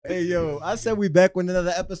Hey, yo, I said we back with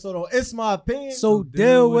another episode on It's My Opinion. So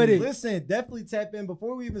deal with it. Listen, definitely tap in.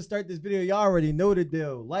 Before we even start this video, y'all already know the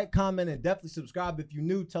deal. Like, comment, and definitely subscribe. If you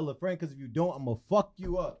new, tell a friend, because if you don't, I'm going to fuck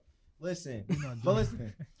you up. Listen, but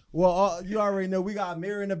listen. Well, you already know we got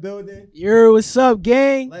Mirror in the building. Yo, what's up,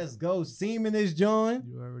 gang? Let's go. Seaman is joined.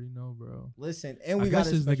 You already know, bro. Listen, and we got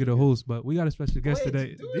this nigga the host, but we got a special guest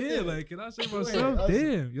today. Yeah, it. like, can I say myself?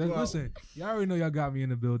 Damn. Yo, Well, listen, y'all already know y'all got me in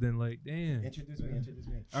the building. Like, damn. Introduce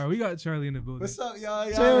me. All right, we got Charlie in the building. What's up,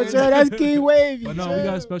 y'all? Chill, that's King Wavy. But no, we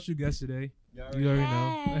got a special guest today. You already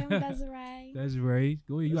know. Hey, I'm Desiree. Desiree.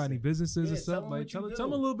 Go ahead. You got Listen, any businesses yeah, or something? tell 'em Like, what you tell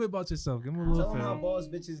do. them a little bit about yourself. Give them a Tell little them how feel. boss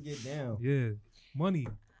bitches get down. Yeah. Money.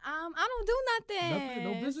 I don't do nothing. Nothing?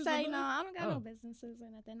 No business or Say nothing? no, I don't got Oh. no businesses or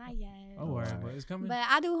nothing. Not yet. Oh, all right. Alright. But it's coming. But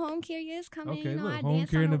I do home care. Yes, coming. Okay, You know, look, I home dance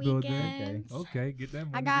care on in the the building. weekends. Okay, get that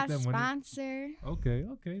money. I got get a that money. sponsor.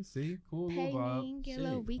 Okay. See, cool Pay little vibe. me, get a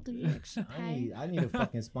little Shit. weekly extra pay. I need a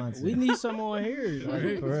fucking sponsor. We need some on here.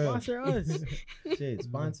 Right, for real. Sponsor us. Shit,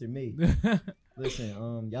 sponsor me.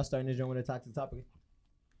 Listen, y'all starting this joint with a toxic topic?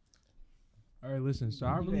 All right, listen. So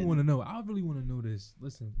I You really ready? want to know. I really want to know this.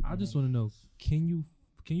 Listen, I just want to know. Can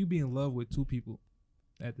you be in love with two people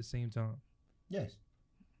at the same time? Yes.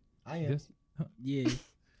 I am. Yes. Yeah.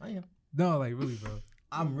 I am. No, like really, bro.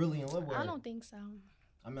 I'm really in love with her. I don't think so.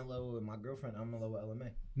 I'm in love with my girlfriend. I'm in love with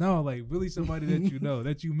LMA. No, like really somebody that you know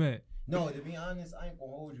that you met. No, to be honest, I ain't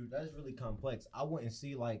gonna hold you. That's really complex. I wouldn't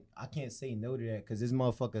see, like, I can't say no to that because there's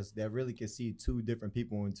motherfuckers that really can see two different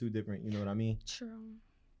people in two different, you know what I mean? True.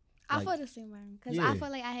 I Like, feel the same way because yeah. I feel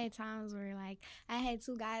like I had times where like I had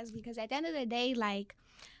two guys because at the end of the day, like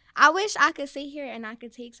I wish I could sit here and I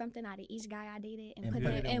could take something out of each guy I dated and put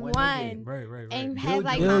it in one. Right. And Build have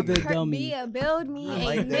like you. my Build a dummy. build me I a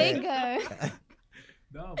like that. nigga.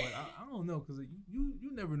 No, but I don't know because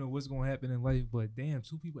you never know what's gonna happen in life. But damn,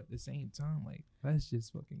 two people at the same time, like that's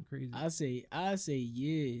just fucking crazy. I say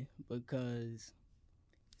yeah, because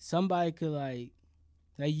somebody could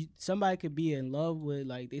somebody could be in love with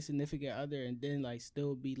like their significant other and then like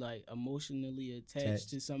still be like emotionally attached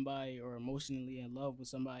to somebody or emotionally in love with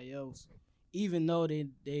somebody else, even though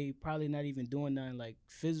they probably not even doing nothing like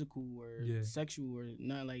physical or sexual or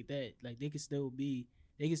nothing like that. Like they can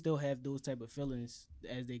still have those type of feelings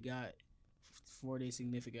as they got for their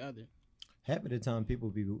significant other. Half of the time, people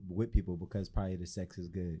be with people because probably the sex is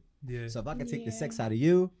good. Yeah. So if I can take the Yeah. sex out of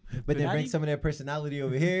you, but then Not bring even- some of their personality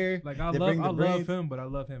over here, Like I then bring the love brains. him, but I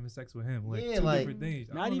love having sex with him. Like Yeah, two like- different things.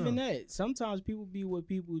 I Not don't even know. that. Sometimes people be with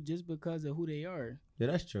people just because of who they are. Yeah,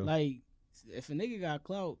 that's true. Like, if a nigga got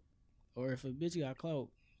clout or if a bitch got clout,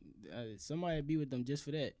 somebody be with them just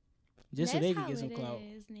for that. Just That's so they can how get some it clout.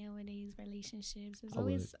 is nowadays relationships. There's I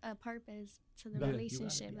always a purpose to the You gotta-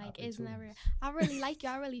 relationship. you gotta Like be it's never. opportunist. I really like you.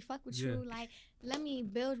 I really fuck with Yeah. you. Like let me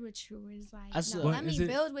build with you. It's like I saw- no, But let me is it-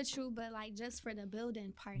 build with you, but like just for the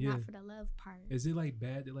building part, Yeah. not for the love part. Is it like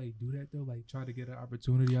bad to like do that though? Like try to get an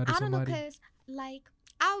opportunity out of I don't know, somebody? cause like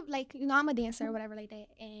I like I'm a dancer or whatever like that,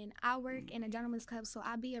 and I work in a gentleman's club, so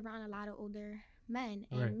I be around a lot of older men.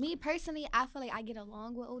 And Right. me personally, I feel like I get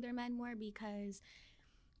along with older men more because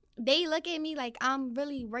they look at me like I'm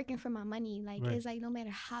really working for my money. Like Right. it's like no matter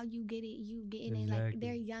how you get it, you getting it. Exactly. Like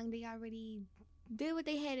they're young, they already did what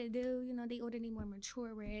they had to do. You know, they older, they more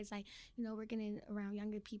mature. Whereas like working around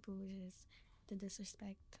younger people is just the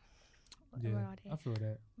disrespect. or Yeah, all that I feel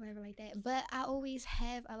that. whatever like that. But I always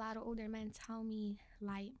have a lot of older men tell me,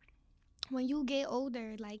 like, when you get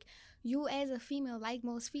older, like, you as a female, like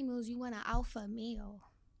most females, you want an alpha male.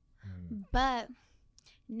 But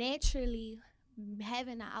naturally,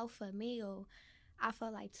 having an alpha male, I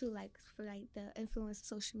feel like, too, like, for, like, the influence of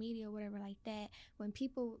social media or whatever like that, when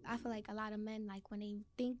people, I feel like a lot of men, like, when they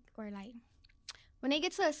think or, like, when they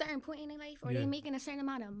get to a certain point in their life or Yeah. they making a certain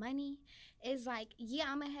amount of money, it's like, yeah,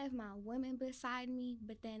 I'm going to have my women beside me,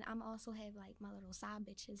 but then I'm also have, like, my little side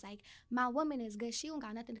bitches. Like, my woman is good. She don't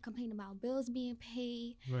got nothing to complain about. Bills being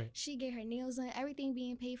paid. Right. She get her nails done. Everything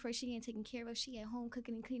being paid for. She getting taken care of. She at home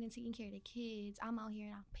cooking and cleaning, taking care of the kids. I'm out here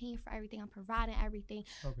and I'm paying for everything. I'm providing everything.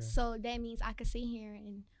 Okay. So that means I could sit here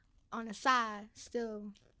and on the side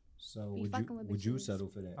still. So Be fucking with would you bitches. settle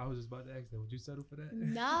for that? I was just about to ask that. Would you settle for that?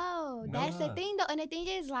 No, that's the Nah. thing though. And the thing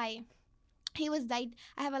is, like, he was like,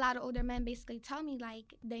 I have a lot of older men basically tell me,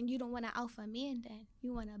 like, then you don't want an alpha man, then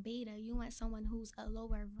you want a beta. You want someone who's a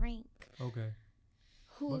lower rank, Okay.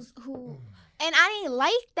 who And I ain't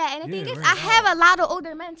like that. And the thing is, right. I have a lot of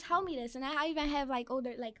older men tell me this, and I even have like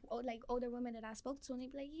older women that I spoke to, and they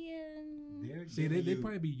be like, yeah. See, they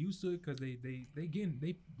probably be used to it because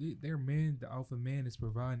their man, the alpha man, is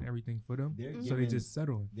providing everything for them, so they just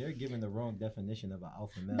settle. They're giving the wrong definition of an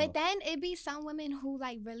alpha male. But then it be some women who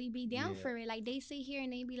like really be down for it. Like they sit here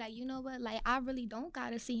and they be like, you know what? Like I really don't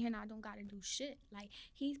gotta sit here and I don't gotta do shit. Like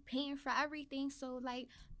he's paying for everything, so like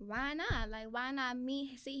why not? Like why not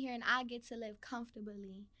me sit here and I get to live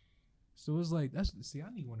comfortably? So it's like I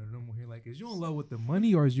need one of them here. Like, is you in love with the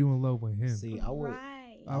money or is you in love with him? See, I would. Right.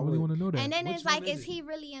 I really want to know that. And then Which it's like, one is he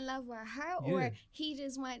really in love with her, or he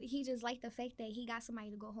just like the fact that he got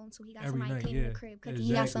somebody to go home to, he got somebody cleaning the crib, cooking,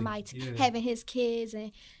 he got somebody having his kids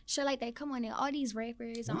and shit like that. Come on, and all these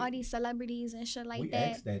rappers and all these celebrities and shit like that.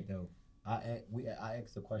 We asked that though. I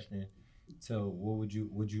asked the question to what would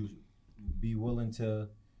you be willing to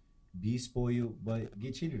be spoiled but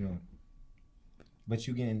get cheated on, but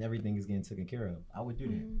everything is getting taken care of. I would do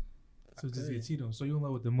that. So just get cheated on. So you in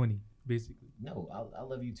love with the money, basically. No, I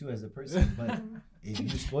love you too as a person, but if you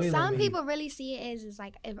spoil some people really see it as, it's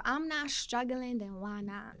like, if I'm not struggling, then why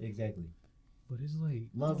not? Exactly. But it's like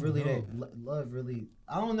love really.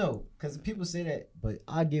 I don't know, cause people say that, but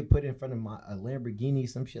I get put in front of a Lamborghini,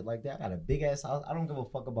 some shit like that. I got a big ass house. I don't give a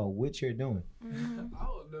fuck about what you're doing. I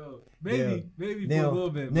don't know. Maybe now, for a little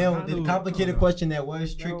bit. Now the complicated question that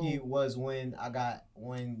was tricky was when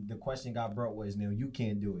the question got brought was, now you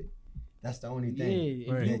can't do it. That's the only thing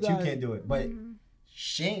that you can't do it. But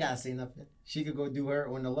she ain't gotta say nothing. She could go do her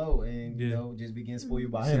on the low and just begin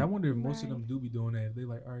spoiled by him. I wonder if most of them do be doing that. If they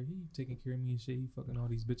like, all right, he taking care of me and shit. He fucking all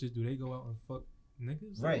these bitches. Do they go out and fuck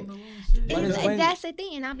niggas? Right. That's the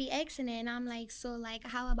thing, and I'll be asking it, and I'm like, so like,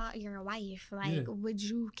 how about your wife? Like, would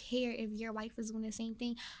you care if your wife was doing the same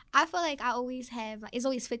thing? I feel like I always have, like, it's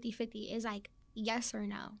always 50-50. It's like yes or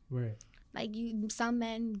no. Right. Like some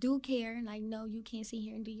men do care, like, no, you can't sit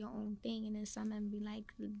here and do your own thing, and then some men be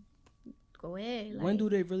like, go ahead. Like, when do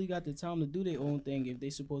they really got the time to do their own thing if they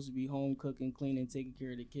supposed to be home cooking, cleaning, taking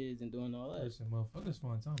care of the kids and doing all that? Listen, motherfuckers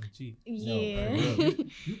find time to cheat. Yeah. No,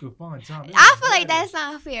 you can find time. I feel like that's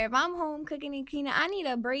not fair. If I'm home cooking and cleaning, I need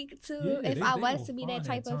a break too. If I was to be that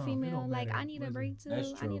type of female, like, I need a break too.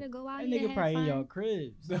 I need to go out and have probably fun. in your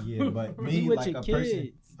cribs. Yeah, but me, with like your a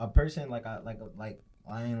kids. person,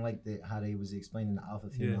 I ain't like how they was explaining the alpha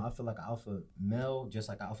female. Yeah. I feel like an alpha male, just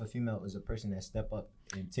like an alpha female, is a person that step up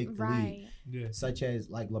and take the Right. lead. Yeah. Such as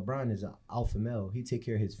like LeBron is an alpha male. He take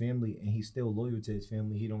care of his family and he's still loyal to his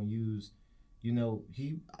family. He don't use,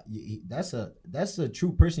 that's a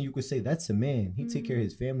true person. You could say that's a man. He take care of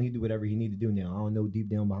his family. He do whatever he need to do. Now I don't know deep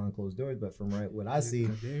down behind closed doors, but from what I see,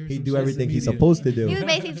 he do everything he's supposed to do. You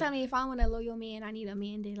basically tell me if I want a loyal man, I need a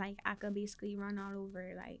man that, like, I could basically run all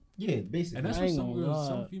over, like. Yeah, basically. And that's what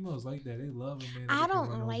some females like that. They love a man. I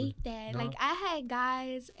don't like that. No? Like, I had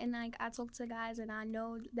guys, and like I talk to guys, and I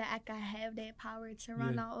know that I can have that power to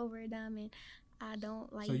run all over them, and I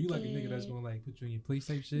don't like it. So you like a nigga that's gonna like put you in your place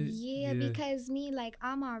type shit? Yeah, because me, like,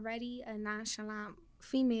 I'm already a nonchalant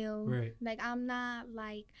female. Right. Like, I'm not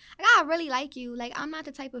like I really like you. Like, I'm not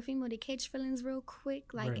the type of female to catch feelings real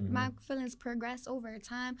quick. Like, my feelings progress over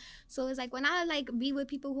time. So it's like when I like be with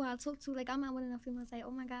people who I talk to, like, I'm not one of the females like, oh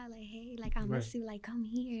my god, like, hey, like, I miss you, like, come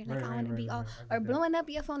here, like, I want to be all or blowing up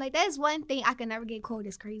your phone. Like, that's one thing I can never get called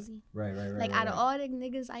as crazy. Right. Like, out of all the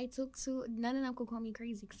niggas I talk to, none of them could call me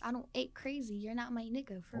crazy because I don't act crazy. You're not my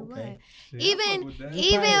nigga for what? Yeah,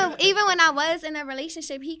 even when I was in a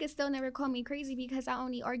relationship, he could still never call me crazy because I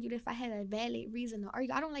only argued if I had a valid reason to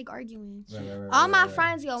argue. I don't like arguing. All my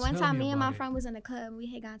friends, one time me and my friend was in a club and we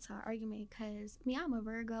had got to an argument because I'm a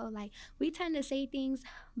Virgo. Like, we tend to say things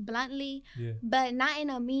bluntly, but not in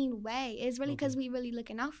a mean way. It's really because we really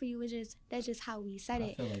looking out for you. That's just how we said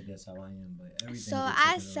it. I feel like that's how I am, but everything. So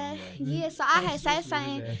I said, so I had said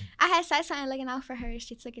something. I had said something looking out for her.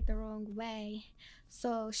 She took it the wrong way.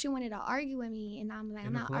 So she wanted to argue with me, and I'm like,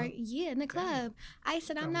 I'm not arguing. Yeah, in the club. I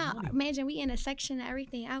said, I'm not. Imagine we in a section and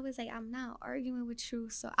everything. I was like, I'm not arguing with you.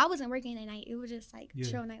 So I wasn't working that night. It was just like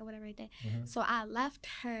chill night or whatever like that. So I left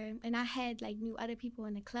her, and I had like new other people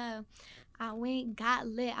in the club. I went, got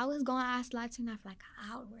lit. I was going out Latina for like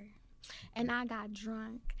an hour. And I got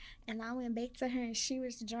drunk, and I went back to her, and she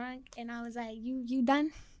was drunk, and I was like, "You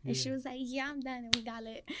done?" And she was like, yeah, I'm done. And we got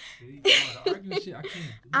lit. The arguing shit, I can't.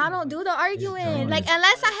 I don't do the arguing. done. Like,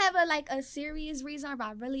 unless I have a serious reason or if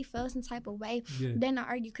I really feel some type of way, Yeah. then I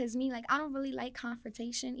argue. Because me, like, I don't really like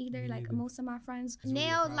confrontation either. Me like, neither. most of my friends. It's really a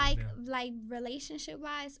Now, problem like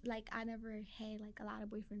relationship-wise, like, I never had, like, a lot of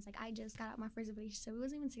boyfriends. Like, I just got out my first relationship. We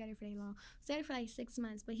wasn't even together for that long. Together for, like, 6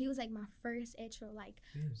 months. But he was, like, my first actual, like,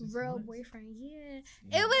 Damn, 6 real months? boyfriend. Yeah.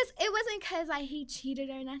 Yeah. It wasn't because, like, he cheated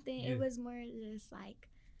or nothing. Yeah. It was more just, like,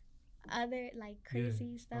 other, like,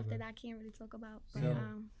 crazy stuff okay. that I can't really talk about. But,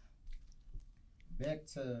 So- Back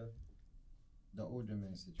to the older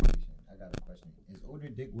man situation. I got a question. Is older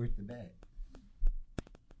dick worth the bag?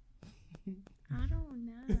 I don't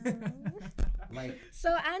know. Like, So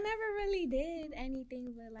I never really did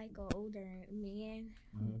anything with like an older man,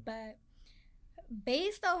 Mhm. but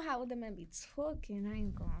based on how the men be talking, I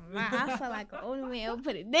ain't gonna lie. I feel like an older man will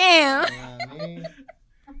put it down. you know what I mean?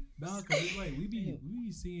 Nah, cause it's like we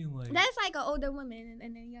be seeing like That's like an older woman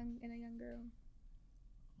and a young girl.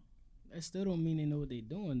 That still don't mean they know what they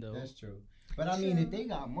doing though. That's true. But I mean, if they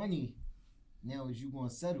got money, now is you gonna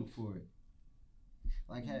settle for it?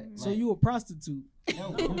 Like, So you a prostitute?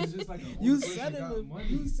 no, it's just like You person got settling? money.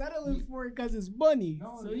 You settling for it because it's money?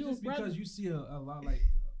 No, so it's you a just because prostitute? you see a lot like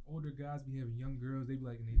older guys be having young girls. They be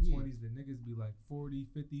like in their 20s. The niggas be like 40,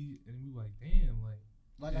 50, and we like, damn,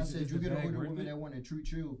 like I Is said, the you get an bag older worth woman it? that want to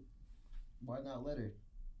treat you. Why not let her?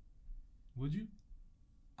 would you?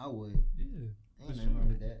 I would. Yeah. Ain't nothing wrong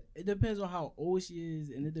with that. It depends on how old she is,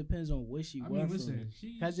 and it depends on what she I wants mean, from listen, me.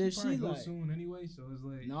 she 'Cause she if probably she go like- soon anyway, so it's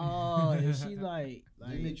like No, if she like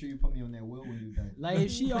Just make sure you put me on that will when you done. Like if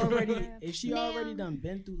she already Now- already done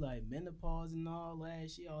been through like menopause and all that,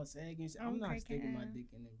 she all sagging. I'm not Okay, sticking my Cam. dick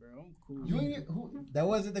in it, bro. I'm cool. You ain't who? That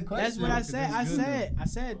wasn't the question. That's what I That's said. good, I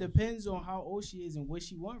said it depends on how old she is and what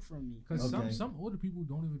she want from me. Because Okay. some older people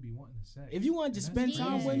don't even be wanting the sex. If you want to And spend that's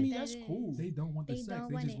time with crazy. me, That that's is. cool. They don't want the They sex. don't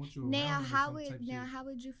They want just it. want you Now around. how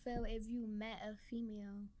would you feel if you met a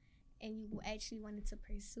female and you actually wanted to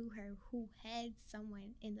pursue her who had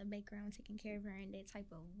someone in the background taking care of her in that type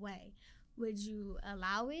of way? Would you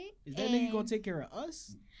allow it? Is that nigga gonna take care of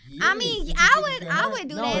us? I mean, I would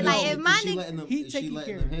do No, that. no, Like if my nigga, he taking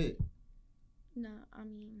care of- hit. no, I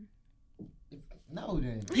mean, No,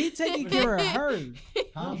 then. He taking care of her.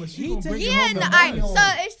 Huh? But she He gonna take- bring you yeah, home no, the all right.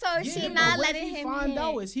 money. So she Yeah, not but what letting if he him find hit.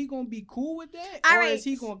 out? Is he gonna be cool with that, All or right. is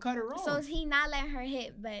he gonna cut her off? So he not letting her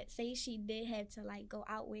hit, but say she did have to like go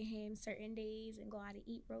out with him certain days and go out to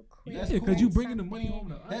eat real quick. That's Yeah, because cool. you bringing the money home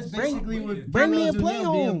to us. That's Bring- basically Yeah. what Bring me females a do play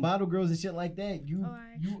now, being home. bottle girls and shit like that. You,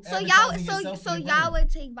 Alright. you So advertising y'all, yourself so to the y'all world. would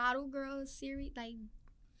take bottle girls serious, like.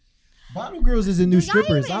 Bottle girls is the new Do y'all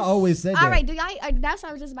strippers. even I always said that. All right, do y'all? That's what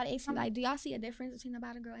I was just about to ask you. Like, do y'all see a difference between a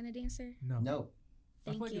bottle girl and a dancer? No. No,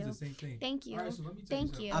 I feel like Thank it's the same thing. Thank you. All right, so let me tell you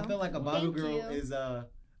Thank something. you. I feel like a bottle Thank girl you. is a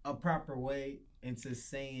proper way into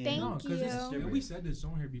saying. Thank No, because you. and we said this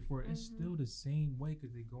on here before. It's Mhm. still the same way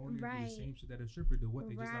because they go in there and do Right. the same shit that a stripper do. What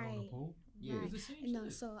they just got on a Right. pole. Yeah. Right. It's the same No,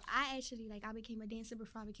 shit. so I actually like I became a dancer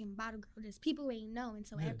before I became a bottle girl. Just people ain't know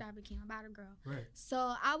until Yeah. after I became a bottle girl. Right.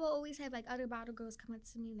 So I will always have like other bottle girls come up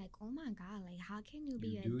to me like, "Oh my god, like how can you be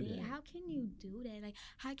You a do dancer? that. How can you do that? Like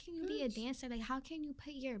how can you be a dancer? Like how can you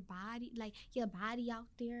put your body out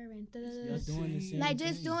there and Y'all doing the same like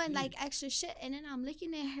just thing. doing like extra shit?" And then I'm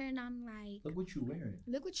looking at her and I'm like, Look what you wearing.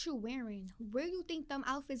 "Look what you're wearing. Where you think them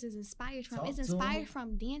outfits is inspired from? Talk It's to 'em. inspired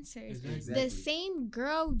from dancers." Exactly. The same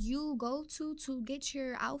girl you go to get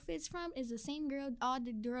your outfits from is the same girl all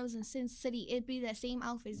the girls in Sin City. It'd be the same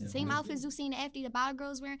outfits. The Yeah, same we outfits you seen after the bottle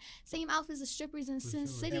girls wearing. Same outfits the strippers in For Sin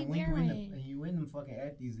sure. City And when you in, wearing. and you in them fucking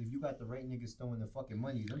acties, if you got the right niggas throwing the fucking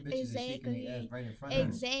money, them bitches is shaking Exactly. their ass right in front of them.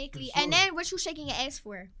 Exactly. For sure. And then what you shaking your ass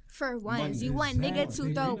for? For ones. Money. You want nigga Exactly. to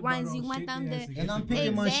They throw read about ones. all You want shake them their ass to to And get I'm the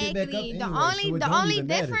picking money. my shit back up Exactly. anyway, The so only it the don't only even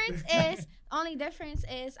matter. difference is only difference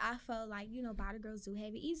is I felt like, you know, bottle girls do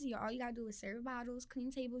have it easier. All you gotta do is serve bottles,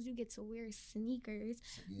 clean tables, you get to wear sneakers.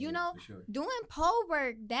 Yeah, You know, for sure. Doing pole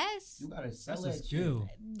work, that's You gotta sell That's a that skill.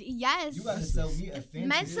 yes. You gotta sell me a fancy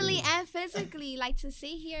Mentally deal. and physically, like to sit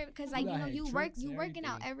here because like You you know gotta you have work tricks you and working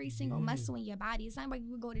out everything. every single Yeah. muscle in your body. It's not like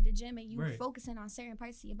you go to the gym and you Right. focusing on certain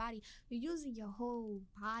parts of your body. You're using your whole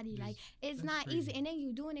body. Like it's That's not crazy. easy, and then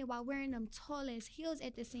you doing it while wearing them tallest heels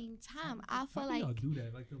at the same time. I feel How do y'all like do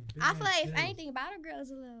that? Like them big I feel ass like if heels. anything, bottle girls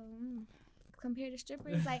a little compared to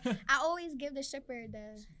strippers. Like I always give the stripper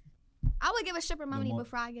I would give a stripper money more-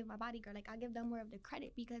 before I give my body girl. Like I give them more of the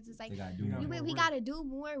credit because it's like They gotta do You more. gotta we work. gotta do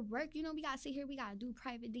more work. You know, we gotta sit here. We gotta do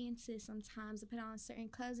private dances sometimes to put on certain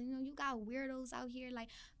clubs. And you know, you got weirdos out here like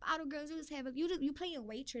bottle girls. You just have you playing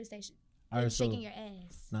waitress that All right, so shaking your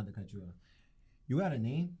ass. not to cut you off. You got a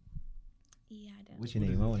name? Yeah, I do. What's your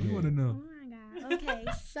name? I want You want to know? Oh my god. Okay,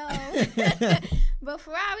 so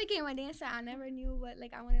before I became a dancer, I never knew what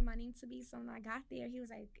like I wanted my name to be. So when I got there, he was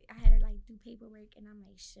like, I had to like do paperwork, and I'm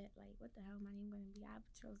like, shit, like what the hell my name gonna be? I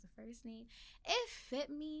chose the first name. It fit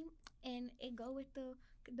me, and it go with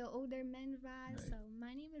the older men vibe. Right. So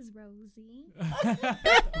my name is Rosie.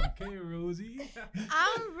 Okay, Rosie.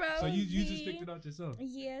 I'm Rosie. So you just picked it out yourself?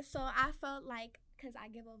 Yeah. So I felt like. Because I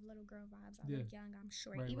give off little girl vibes. I look young, I'm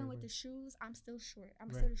short. Right, Even right, with right. the shoes, I'm still short. I'm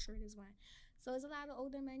Right. still the shortest one. So it's a lot of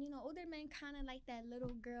older men. You know, older men kind of like that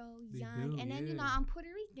little girl, They young. do, And then, you know, yeah. I'm Puerto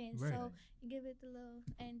Rican. Right. So you give it the little,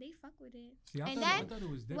 and they fuck with it. See, I And thought then it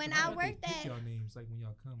was different. when I I thought worked they pick at- y'all names like when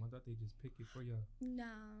y'all come. I thought they just pick it for y'all. No.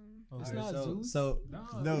 Okay. It's not Zeus. So No.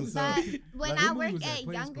 But when Like, I what movie was worked that? at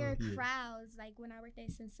Players younger Club? Yeah. crowds, like when I worked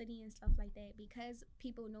at Sin City and stuff like that, because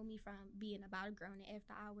people know me from being about a girl in the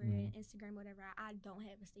after hour and Instagram, whatever, I don't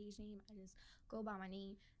have a stage name. I just go by my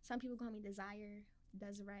name. Some people call me Desiree.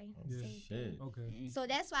 Yeah. Same Shit. thing. Okay. So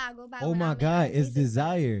that's why I go by. Oh when my I'm in God, other it's places.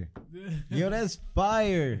 Desire. Yo, that's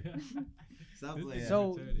fire. Stop This playing. is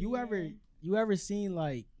So retarded. you ever seen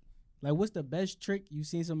like what's the best trick you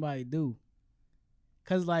seen somebody do?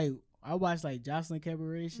 Cause like I watched like Jocelyn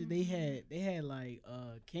Cabaret shit. Mm-hmm. They had like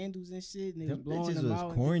candles and shit, and they was Them blowing bitches them was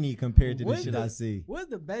out. corny compared to the What's shit the- I see. What's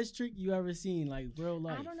the best trick you ever seen, like real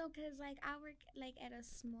life? I don't know, cause like I work like at a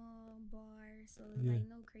small bar, so Yeah. like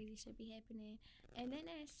no crazy shit be happening. And then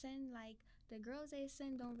at Sin, like the girls at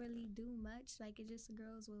Sin don't really do much. Like it's just the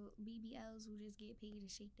girls with BBLs who just get paid to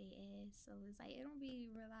shake their ass. So it's like it don't be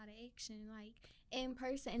a lot of action like in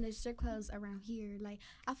person in the strip clubs around here. Like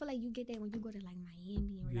I feel like you get that when you go to like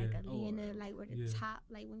Miami or like Yeah. Atlanta, like where the Yeah. top,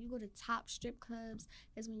 like when you go to top strip clubs,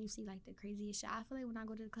 that's when you see like the craziest shit. I feel like when I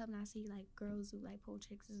go to the club and I see like girls who like pull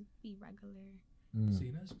chicks, is be regular.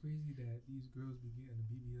 See, that's crazy that these girls be getting the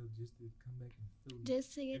BBL just to come back and fill you.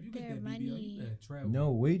 Just to If get you their get that BBL, money. you better travel.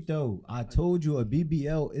 No, wait though. I told you a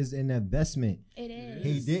BBL is an investment. It is.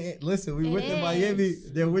 He didn't listen. We It went to is. Miami.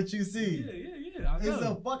 Then what you see? Yeah. I It's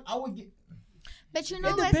know. a fuck. I would get. But you know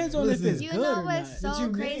It what's depends on if Listen, it's you good know or what's not. What you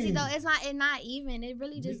so crazy mean? though? It's not even. It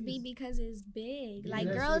really just be Niggas- because it's big. Yeah, Like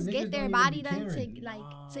that's girls it. get Niggas their don't body even be done to caring.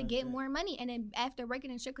 like to get more money, and then after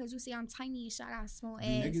working in strip clubs, you see I'm tiny and shot out small Do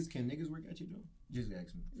ass. can niggas work at you though? Just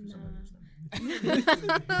ask me. For Nah. somebody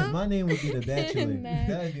else. 'Cause my name would be the Bachelor. Nah.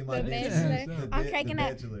 That'd be my The name. Bachelor. I'm cracking the up.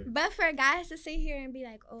 Bachelor. But for guys to sit here and be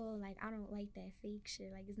like, oh, like I don't like that fake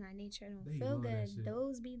shit, like it's not nature, I don't They feel love that good. shit.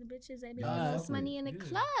 Those be the bitches that be Y'all the fuck most with money in the it. Yeah.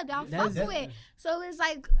 club. Y'all That's- fuck with. So it's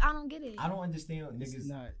like I don't get it. I don't understand It's niggas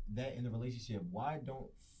not. that in a relationship. Why don't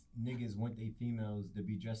niggas want their females to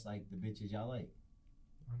be dressed like the bitches y'all like?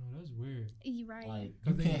 I know that's weird. You right. Like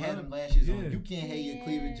you 'Cause they can't have love- them lashes yeah. on. You can't have your Yeah.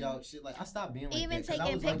 cleavage out. Shit like I stopped being like Even that. 'cause I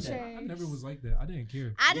taking was like that. pictures. I never was like that. I didn't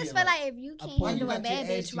care. I just Yeah, feel like if you can't pulled handle you a got bad your ass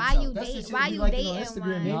bitch, cheeks why out. you That's the date? shit Why we you like on dating Instagram,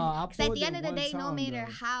 one? baby. Nah, I Because at pulled the it end of the one day, no time, matter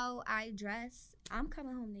though. how I dress, I'm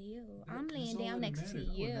coming home to you. I'm That's laying all down that next to matters.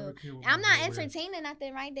 I would you. never care what I'm my not girl wear. entertaining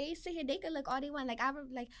nothing, right? They sit here, they could look all they want. Like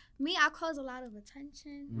like me, I cause a lot of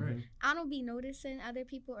attention. Right. I don't be noticing other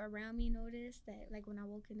people around me notice that. Like when I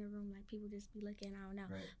walk in the room, like people just be looking. I don't know.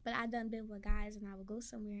 Right. But I done been with guys, and I would go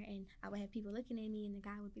somewhere, and I would have people looking at me, and the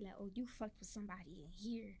guy would be like, "Oh, you fucked with somebody in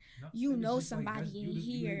here. You And it's know just like, somebody that's- in you the-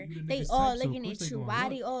 you the- here. you the They nigga's all type, so of looking course at they you. gonna Why look.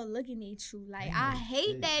 they all looking at you? Like Ain't I no hate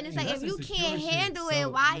shit. that. And it's Ain't like if you insecure can't shit. handle So,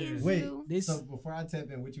 it, why yeah. is Wait. you? This So before I tap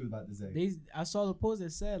in, what you was about to say? I saw the post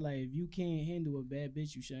that said like if you can't handle a bad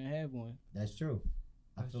bitch, you shouldn't have one. That's true.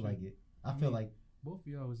 I That's feel true. like it. I I feel mean, like Both of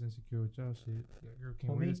y'all was insecure with y'all shit. Your girl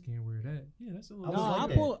can't Who, wear me? this, can't wear that. Yeah, that's a little. I was No, like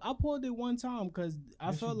I that. pulled it one time because I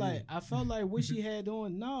Yes, felt you like did. what she had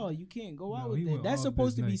on. No, you can't go out No, with he that. went That's all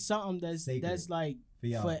supposed to be business. something that's Sacred. like for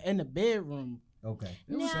y'all. for in the bedroom. Okay.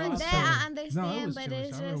 It was Now chilling. that I No, it understand, was but chilling.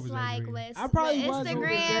 it's I remember just like exaggerating. with, I probably with was Instagram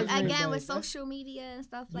exaggerating, again but with that's- social media and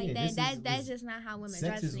stuff Yeah, like this that. is- That's this- just not how women Sex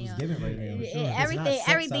dress is what's now. given right now. Yeah, Sure. If it's not everything, sex,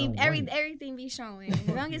 I everything, don't want it. everything be showing. As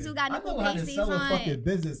long as you got I nipple know how to pasties sell a on. fucking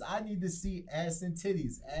business. I need to see ass and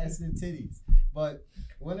titties. But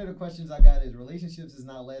one of the questions I got is relationships is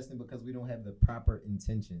not lasting because we don't have the proper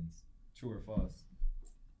intentions. True or false?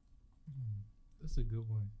 That's a good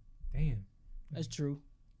one. Damn. That's true.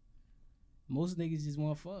 Most niggas just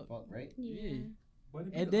want to fuck. Fuck, right? Yeah. But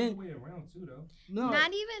it And be the then- other way around too, though. No,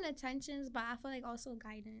 Not even attentions, but I feel like also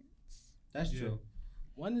guidance. That's Yeah. true.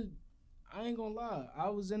 I ain't gonna lie. I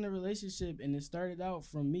was in a relationship and it started out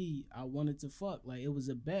from me. I wanted to fuck. Like it was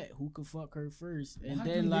a bet who could fuck her first, and Why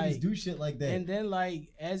then do like niggas do shit like that? and then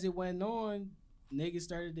like as it went on, niggas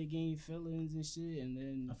started to gain feelings and shit, and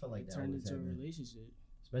then I feel like it that turned always into a happened. relationship.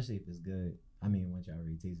 especially if it's good. I mean, once you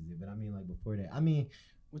already tasted it, but I mean, like before that. I mean,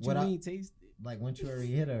 what you mean taste it? Like once you already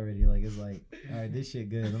hit already, like it's like, all right, this shit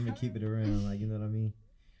good. Let me keep it around, like you know what I mean.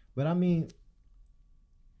 But I mean,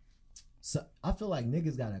 so I feel like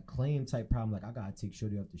niggas got a claim type problem. Like I gotta take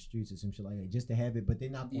shorty off the streets or some shit like that just to have it, but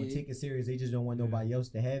they're not gonna take it serious. They just don't want nobody else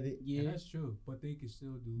to have it. Yeah, and that's true. But they can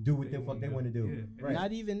still do what the fuck they want to do. Yeah. Right.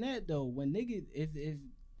 Not even that though. When niggas,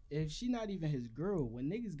 if she not even his girl,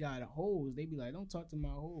 when niggas got hoes, they be like, don't talk to my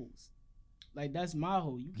hoes. Like that's my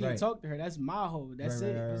hoe. You can't talk to her. That's my hoe. That's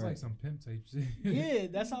it. It's like some pimp type shit. Yeah,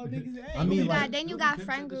 that's how niggas act. I mean, then you got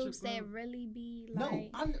friend groups that really be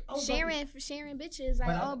like sharing bitches.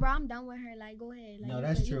 Like, oh, bro, I'm done with her. Like, go ahead. Like, no,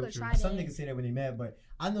 that's true. Some niggas say that when they mad, but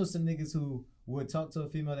I know some niggas who would talk to a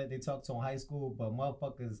female that they talked to in high school, but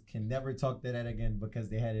motherfuckers can never talk to that again because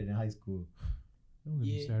they had it in high school. Don't get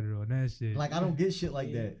me started on that shit. Like, I don't get shit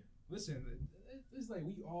like that. Listen, it's like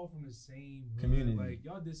we all from the same community. Like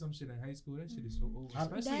y'all did some shit in high school. That shit is so old.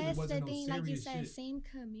 Especially that's if it wasn't the thing, no like you serious said, shit. same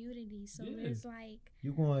community. So it's like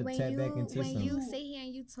you going to tap back into when something. you sit here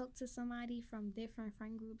and you talk to somebody from different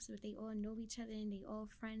friend groups, but they all know each other and they all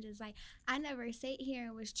friends. It's like I never sat here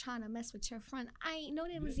and was trying to mess with your friend. I ain't know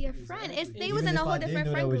that was your friend. It's they was in a whole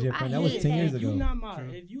different friend group. That was 10 years ago.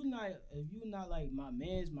 If you not like my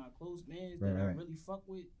mans, my close mans that I really fuck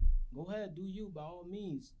with, go ahead, do you by all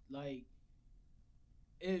means. Like.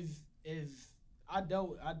 If I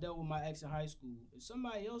dealt with my ex in high school, if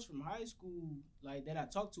somebody else from high school like that I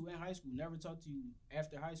talked to in high school never talked to you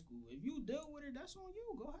after high school, if you deal with her, that's on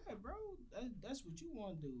you. Go ahead, bro. That's what you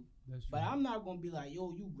want to do. But I'm not gonna be like,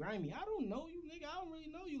 yo, you grimy. I don't know you, nigga. I don't really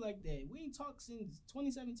know you like that. We ain't talked since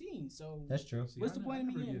 2017. So that's true. What's the point of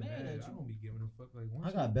me getting mad at you? I don't be giving a fuck. Like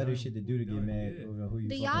I got better shit to do to get mad over who you.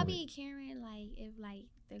 Do y'all be caring like if like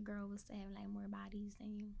the girl was to have like more bodies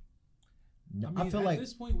than you? No, I feel like at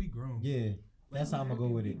this point we grown. Yeah, that's how I'm gonna go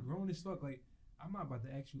with it. Grown as fuck. Like I'm not about to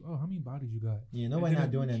ask you, oh, how many bodies you got? Yeah, nobody not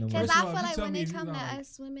doing that no more. Because I feel like when they come to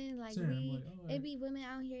us women, like it be women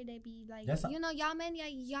out here that be like, you know, y'all men,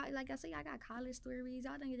 y'all like I said, y'all got college stories.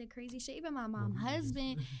 Y'all done get that crazy shit. Even my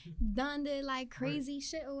husband done the like crazy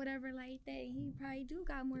shit or whatever like that. He probably do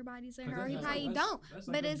got more bodies than her. He probably don't.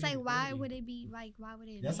 But it's like, why would it be like? Why would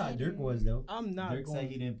it? That's how Dirk was though. I'm not. Dirk said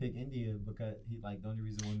he didn't pick India because he like the only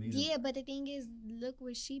reason why. Yeah, but the thing is, look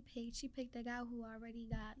what she picked. She picked a guy who already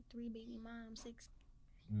got 3 baby moms, 6.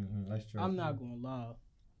 That's true. I'm not gonna lie.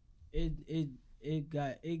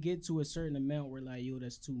 It get to a certain amount where like, yo,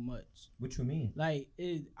 that's too much. What you mean? Like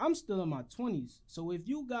I'm still in my 20s, so if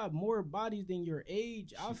you got more bodies than your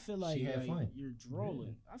age, I feel like you're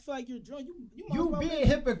drooling. I feel like you're drooling. You being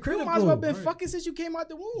hypocritical. You might as well been fucking since you came out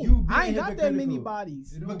the womb. I ain't got that many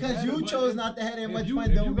bodies because you chose not to have that much fun.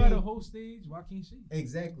 If you got a whole stage, why can't she?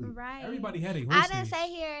 Exactly. Right. Everybody had a whole stage. stage. I didn't say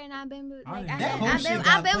here, and I've been with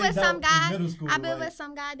I've been with some guy. I've been with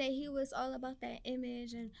some guy that he was all about that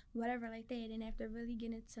image and whatever like that, and after really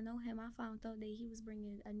getting to know him, I found out that he was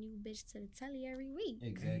bringing a new bitch to the telly every week.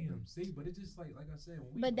 Exactly. Damn, see, but it's just like I said.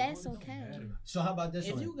 But that's okay. So how about this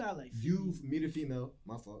if one? You got like you meet a female,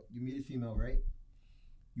 my fault. You meet a female, right?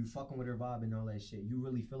 You fucking with her vibe and all that shit. You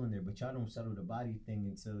really feeling there, but y'all don't settle the body thing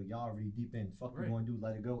until y'all already deep in. Fuck, you gonna do?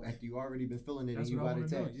 Let it go after you already been feeling it and you got it.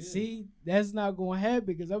 Yeah. See, that's not gonna happen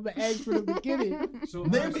because I'm gonna ask for the beginning. So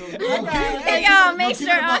y'all make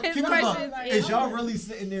sure all his questions. Is y'all really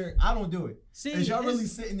sitting there? I don't do it. See, is y'all really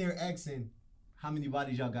sitting there asking how many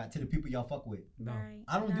bodies y'all got to the people y'all fuck with? No,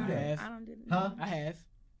 I don't do that. I don't do that. Huh? I have.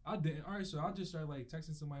 I did. All right, so I'll just start like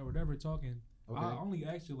texting somebody or whatever, talking. Okay. I only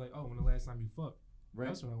asked you like, oh, when the last time you fucked? Right.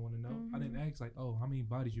 That's what I want to know. I didn't ask like, oh, how many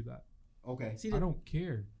bodies you got? Okay. See, I don't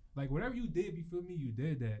care. Like whatever you did, you feel me? You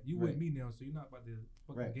did that. You with me now, so you're not about to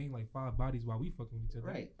fucking gain like 5 bodies while we fucking with each other.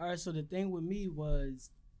 Right. All right. So the thing with me was,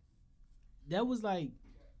 that was like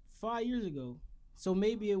 5 years ago. So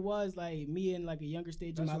maybe it was like me in like a younger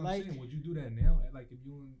stage of my life. Saying. Would you do that now? Like if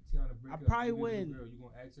you and Tiana break up, probably wouldn't. You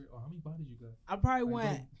gonna ask her, oh, how many bodies you got? I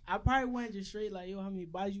probably went just straight like, yo, how many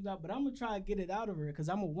bodies you got? But I'm gonna try to get it out of her because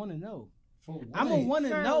I'm gonna want to know. I'm gonna want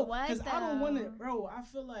to know because I don't want to, bro. I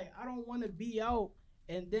feel like I don't want to be out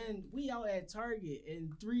and then we out at Target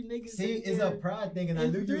and 3 niggas. See, it's a pride thing, and I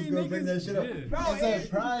knew you was gonna bring that shit up. Yeah. Bro, it's a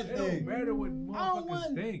pride thing. It don't matter what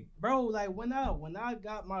motherfuckers think. Bro, like when I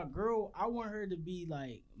got my girl, I want her to be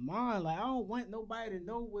like mine. Like I don't want nobody to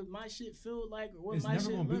know what my shit feel like or what my shit looks like. It's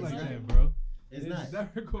never gonna be like that, bro. It's not.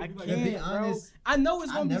 Never gonna be like that. Be honest, bro. I know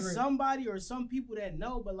it's gonna be somebody or some people that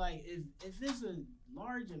know, but like if it's a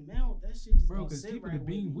large amount, that shit just bro, don't sit right with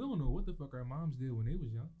me. We don't know what the fuck our moms did when they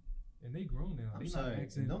was young. And they grown now. I'm they sorry. not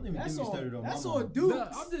asking. Don't even get me started on That's my all mom. dudes. No,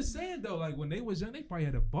 I'm just saying though, like when they was young, they probably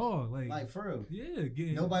had a ball. Like for real. Yeah,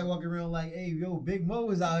 getting Nobody walking around like, hey, yo, Big Mo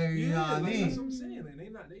is out here. You know what I mean? That's what I'm saying.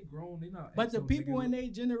 Like, they grown. They not. But the people in their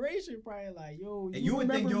generation probably like, yo, you would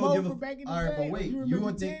think remember you'll Mo give from back in the all right, day? but wait, You you remember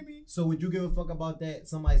would think. Tammy? So would you give a fuck about that?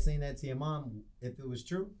 Somebody saying that to your mom if it was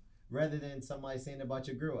true, rather than somebody saying about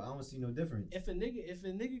your girl? I don't see no difference. If a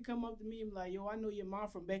nigga come up to me and be like, yo, I know your mom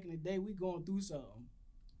from back in the day. We going through something.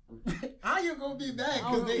 How you gonna be back?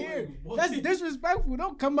 I don't Cause care. That's disrespectful.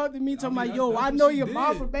 Don't come up to me talking mean, about, yo, that's I what know she your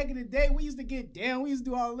mom did. from back in the day. We used to get down. We used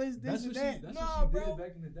to do all this That's and what that. That's no, what she bro. did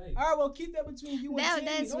back in the day. All right, well, keep that between you and Tammy.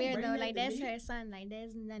 That's Don't weird bring though. that Like to that's me. her son. Like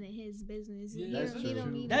that's none of his business. Yeah, He that's don't- he true.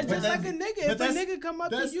 don't need. That's to just know. like a nigga. If a nigga come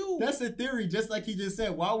up to you. That's a theory, just like he just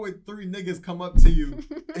said. Why would 3 niggas come up to you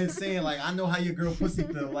and saying like, I know how your girl pussy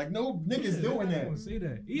feel? Like no niggas doing I that. don't say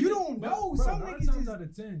that. You don't know. Bro, Some 9 niggas times just- out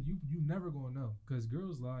of 10, you never gonna know, cause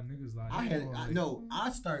girls lie, niggas lie. I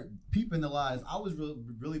start peeping the lies. I was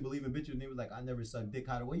really believing bitches, and they was like, I never suck dick.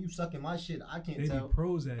 How the way you sucking my shit, I can't They tell. be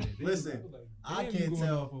pros at it. They Listen, be like, I damn, can't you going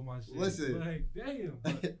tell. off on my shit. Listen. Like, damn.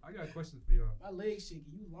 But I got a question for y'all. My legs shaky.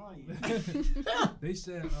 You lying. They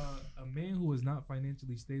said a man who is not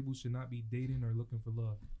financially stable should not be dating or looking for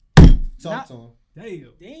love. Talk to him.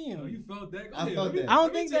 Damn. Oh, you felt that? Go I ahead. felt that. I don't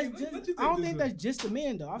Let me think take- that's let just. you I don't take think this that's just a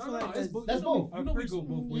man though. I feel like that's both. That's both. You know we go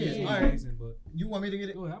both ways. Yeah. All All right. right. But You want me to get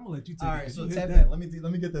it? go ahead. I'm gonna let you take All it. right, so You hit tap that. that. Let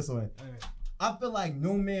me get this one. All right. I feel like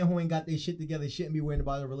no man who ain't got their shit together shouldn't be worrying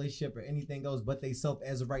about a relationship or anything else but they self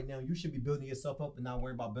as of right now. You should be building yourself up and not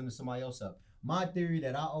worrying about building somebody else up. My theory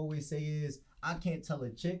that I always say is I can't tell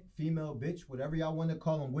a chick, female, bitch, whatever y'all want to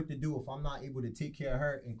call them, what to do if I'm not able to take care of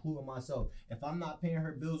her, including myself. If I'm not paying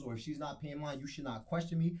her bills or if she's not paying mine, you should not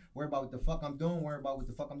question me. Worry about what the fuck I'm doing. Worry about what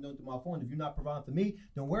the fuck I'm doing through my phone. If you're not providing for me,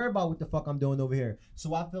 don't worry about what the fuck I'm doing over here.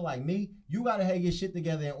 So I feel like me, you got to have your shit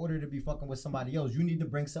together in order to be fucking with somebody else. You need to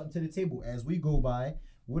bring something to the table. As we go by,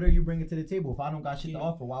 what are you bringing to the table? If I don't got shit to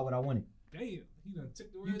offer, why would I want it? Damn, he done took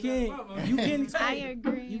the You words can't. out of my mouth. You can't expect. I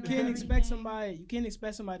agree. You with can't expect everything. somebody. You can't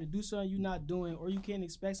expect somebody to do something you're not doing, or you can't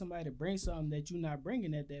expect somebody to bring something that you're not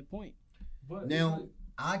bringing at that point. But Now,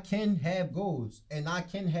 I can have goals and I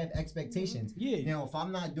can have expectations. Yeah. Now, if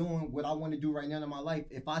I'm not doing what I want to do right now in my life,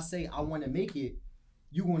 if I say I want to make it,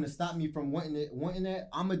 you going to stop me from wanting that.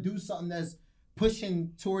 I'm gonna do something that's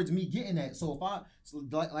pushing towards me getting that. So if I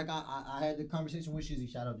had the conversation with Shizzy,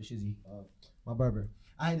 shout out to Shizzy, my barber.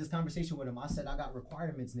 I had this conversation with him. I said I got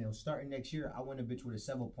requirements now. Starting next year, I want a bitch with a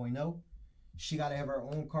 7.0. She gotta have her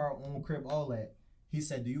own car, own crib, all that. He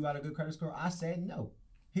said, "Do you got a good credit score?" I said, "No."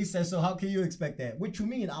 He said, "So how can you expect that?" What you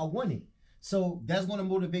mean? I want it. So that's gonna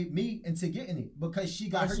motivate me into getting it because she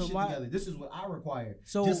got her shit together. This is what I require.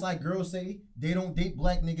 So just like girls say they don't date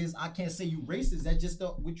black niggas, I can't say you racist. That's just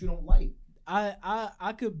what you don't like.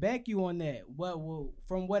 I could back you on that. Well,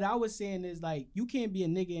 from what I was saying is like you can't be a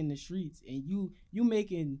nigga in the streets and you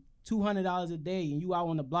making $200 a day and you out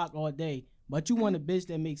on the block all day, but you want a bitch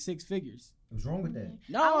that makes 6 figures. What's wrong with that?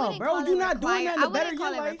 No, bro, you not doing that to better your life. I wouldn't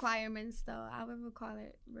call it requirements though. I would call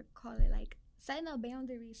it like setting up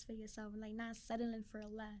boundaries for yourself, like not settling for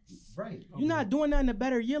less. Right. You're not doing nothing to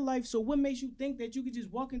better your life. So what makes you think that you could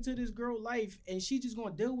just walk into this girl life and she just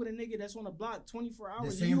gonna deal with a nigga that's on the block 24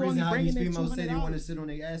 hours? The same reason how these females say they want to sit on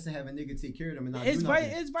their ass and have a nigga take care of them and not do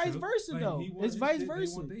nothing. It's vice versa though. It's vice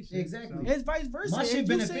versa. Exactly. It's vice versa. My shit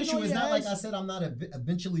beneficial. It's not like I said I'm not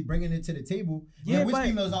eventually bringing it to the table. Yeah, with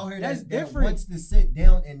females out here that wants to sit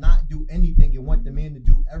down and not do anything and want the man to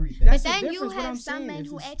do everything. But then you have some men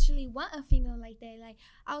who actually want a female like that. Like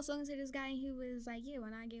I was talking to this guy and he was like, yeah,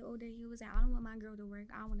 when I get older, he was like, I don't want my girl to work.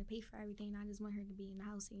 I don't want to pay for everything. I just want her to be in the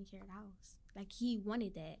house taking care of the house. Like he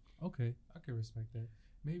wanted that. Okay, I can respect that.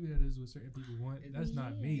 Maybe that is what certain people want. That's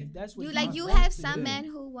not me. If that's what you have some men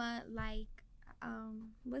who want like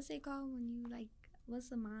what's it called when you like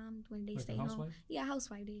what's a mom when they stay home? Yeah,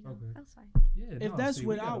 housewife. There you go. Housewife. Yeah, if that's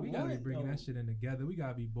what I want, we gotta be bringing that shit in together. We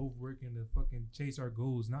gotta be both working to fucking chase our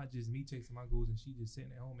goals, not just me chasing my goals and she just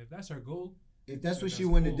sitting at home. If that's her goal. If that's what she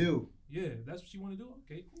want to do. Yeah, if that's what she want to do.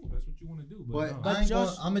 Okay, cool. That's what you want to do. But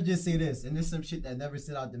I'm going to just say this, and this is some shit that never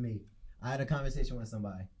stood out to me. I had a conversation with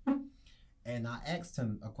somebody, and I asked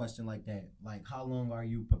him a question like that. Like, how long are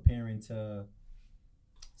you preparing to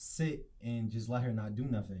sit and just let her not do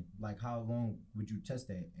nothing? Like, how long would you test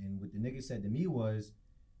that? And what the nigga said to me was,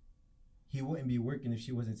 he wouldn't be working if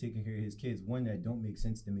she wasn't taking care of his kids. One, that don't make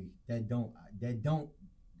sense to me. That don't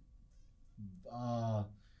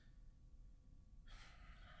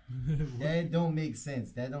make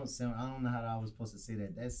sense. That don't sound. I don't know how I was supposed to say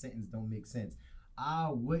that. That sentence don't make sense. I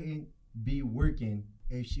wouldn't be working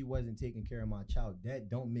if she wasn't taking care of my child. That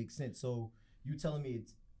don't make sense. So you telling me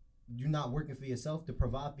you're not working for yourself to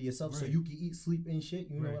provide for yourself, so you can eat, sleep, and shit.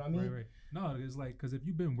 You know what I mean? Right. No, it's like because if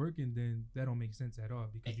you've been working, then that don't make sense at all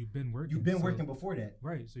because you've been working. You've been working before that,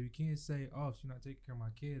 right? So you can't say, "Oh, if she's not taking care of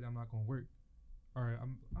my kid, I'm not gonna work." Or I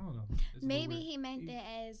don't know. Maybe he meant it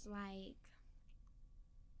as like,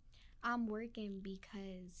 I'm working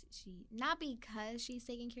because she's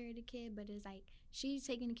taking care of the kid, but it's like she's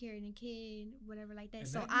taking care of the kid, whatever like that. And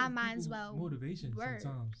so that I might as well motivation work.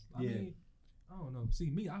 Sometimes. I mean, I don't know. See,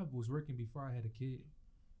 me, I was working before I had a kid,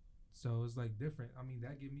 so it's like different. I mean,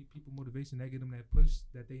 that give me people motivation. That give them that push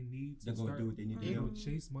that they need to start. Do what they need to do.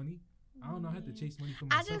 Chase money. I don't know. I have to chase money for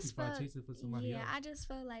myself before I chase it for somebody else. I just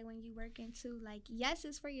feel like when you work into like, yes,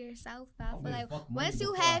 it's for yourself, but I feel like once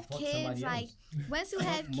you have kids, like once you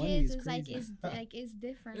have kids, it's like it's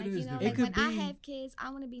different. Like you know, like when I have kids, I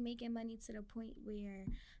want to be making money to the point where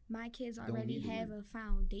my kids already have a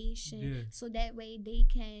foundation, so that way they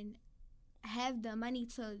can have the money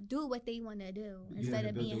to do what they want to do instead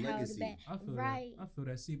of being held back. I feel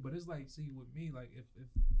that. See, but it's like, see, with me, like if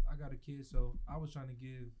I got a kid, so I was trying to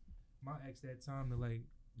give my ex that time to like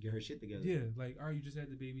get her shit together. Yeah, like, all right, you just had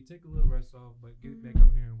the baby, take a little rest off, but get back out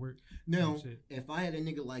here and work. Now, if I had a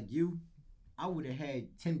nigga like you, I would have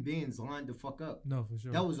had 10 bands lined the fuck up. No, for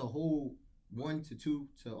sure. That was a whole 1 to 2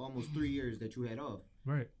 to almost 3 years that you had off.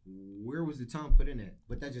 Right. Where was the time put in that?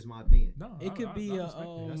 But that's just my opinion. No, it could be that's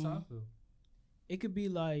how I feel. It could be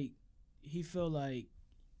like he feel like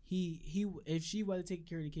he if she wasn't taking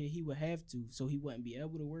care of the kid, he would have to, so he wouldn't be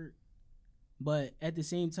able to work. But at the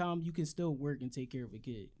same time, you can still work and take care of a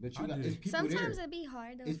kid. But you got, sometimes it'd be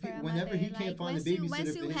hard though for a whenever mother. he can't find a babysitter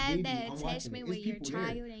once you for his have baby, that attachment with your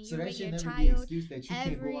child and so you're with your child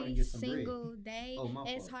every single day,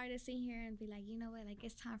 it's hard to sit here and be like, you know what, like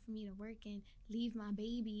it's time for me to work and leave my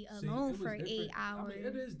baby alone for 8 hours. I mean,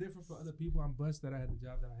 it is different for other people. I'm blessed that I had the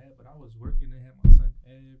job that I had, but I was working and had my son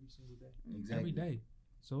every single day, every day.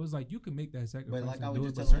 So it's like you can make that sacrifice, but like I was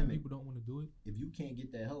just but telling certain people don't want to do it. If you can't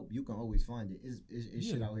get that help, you can always find it. It's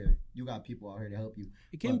shit out here. You got people out here to help you.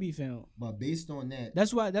 It can be found. But based on that,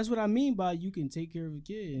 that's what I mean by you can take care of a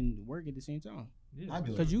kid and work at the same time. Yeah, I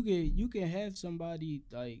do. Because you can have somebody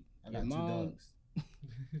like I got 2 dogs.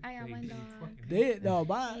 I got 1 dog.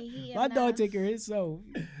 My dog take care of himself.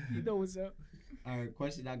 You know what's up. All right,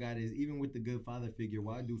 question I got is, even with the good father figure,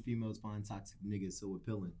 why do females find toxic niggas so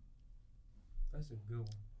appealing? That's a good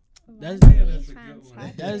one. That's a good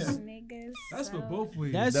one. That's for both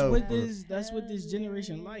ways. That's what this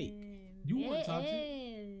generation like. You want toxic?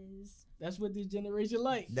 That's what this generation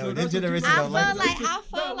like. No, so this generation don't like. I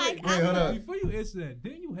feel like. Hold on. Before you answer that,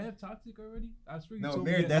 didn't you have toxic already? I swear you told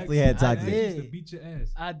me. Mary definitely had toxic. I used to beat your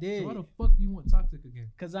ass. I did. So why the fuck do you want toxic again?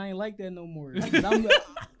 Cause I ain't like that no more.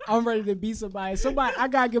 I'm ready to beat somebody. I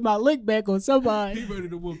gotta get my lick back on somebody. He ready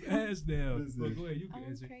to whoop ass down. So go ahead, you can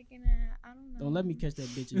answer. I don't know. Don't let me catch that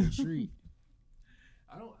bitch in the street.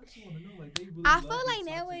 I just want to know, like, they really. I feel like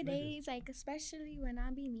nowadays, like, especially when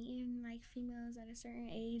I be meeting like females at a certain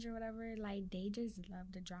age or whatever, like they just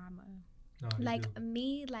love the drama. No, like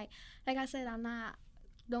me, like I said, I'm not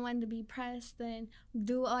the one to be pressed and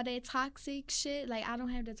do all that toxic shit. Like I don't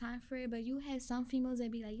have the time for it. But you have some females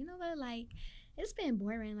that be like, you know what, like. It's been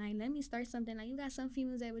boring. Like, let me start something. Like, you got some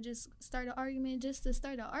females that would just start an argument just to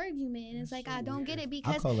start an argument. And it's like, I don't get it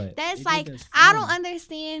because that's like, I don't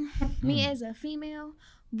understand me as a female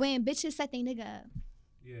when bitches set they nigga up.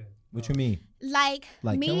 Yeah. What you mean? Like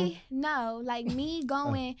me, no. Like me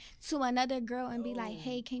going to another girl and be like,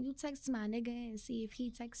 hey, can you text my nigga and see if he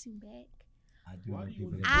texts you back? I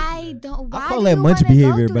don't. Why I call that munch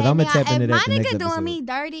behavior, but I'm gonna tap into that. If my nigga doing me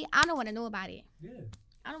dirty, I don't want to know about it. Yeah.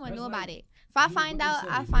 I don't want to know about it. If I find out,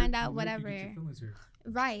 I find out whatever.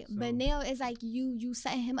 Right. So. But now it's like you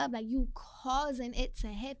setting him up, like you causing it to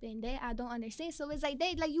happen. That I don't understand. So it's like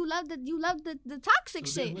you love the toxic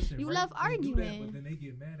shit. Listen, you love arguing. But then they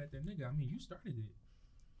get mad at their nigga. I mean, you started it.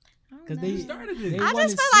 Because they started it. I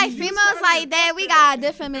just feel like females like that, we got a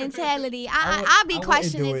different mentality. I be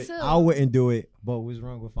questioning too. I wouldn't do it, but what's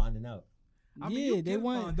wrong with finding out? I mean, they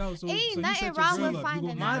want. Ain't nothing wrong with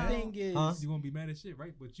finding out. My thing is, you gonna be mad as shit,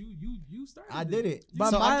 right? But you started. I did it.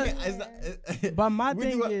 But my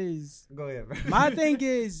thing is, go ahead, bro. My thing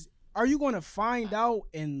is, are you gonna find out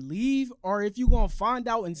and leave, or if you gonna find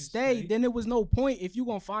out and stay? Then there was no point if you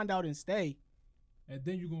gonna find out and stay. And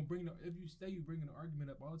then you're gonna if you stay, you bring an argument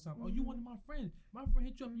up all the time. Oh, you wanted my friend. My friend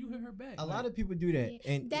hit you up, you hit her back. A lot of people do that,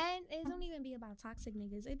 and then it don't even be about toxic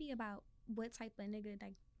niggas. It be about what type of nigga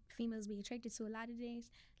like females be attracted to. A lot of days,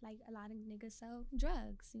 like a lot of niggas sell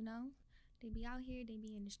drugs, you know. They be out here. They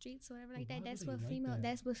be in the streets or whatever like that. That's what females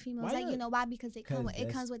Why like. not? You know why? Because it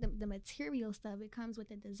comes with the material stuff. It comes with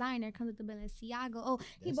the designer. It comes with the Balenciaga. Oh,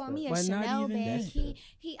 he bought me a Chanel bag.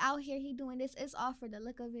 He out here. He doing this. It's all for the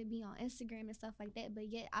look of it. Be on Instagram and stuff like that. But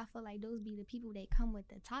yet I feel like those be the people that come with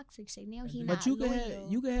the toxic shit. Now he not loyal.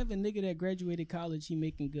 But you could have a nigga that graduated college. He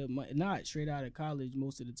making good money. Not straight out of college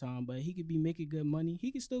most of the time, but he could be making good money.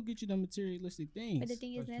 He can still get you the materialistic things. But the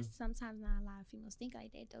thing is that sometimes not a lot of females think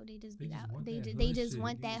like that though. They just be out. They just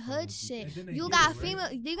want that hood shit. You got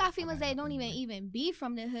females that don't even be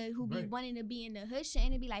from the hood who be wanting to be in the hood shit,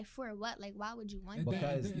 and it be like, for what? Like, why would you want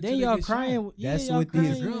that? Because then y'all crying. That's what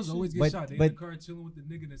these girls always get shot. They in the car chilling with the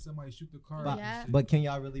nigga, then somebody shoot the car. But can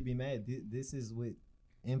y'all really be mad? This is what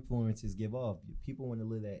influencers give off. People want to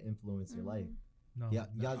live that influencer life. No,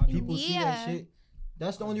 y'all people see that shit.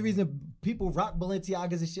 That's the only reason people rock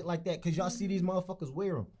Balenciagas and shit like that, because y'all see these motherfuckers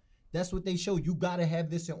wear them. That's what they show. You gotta have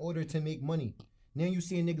this in order to make money. Now you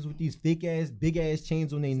seeing niggas with these fake ass, big ass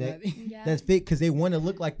chains on their neck. That's fake because they want to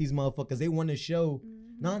look like these motherfuckers. They want to show.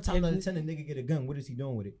 9 times out of 10, a nigga get a gun. What is he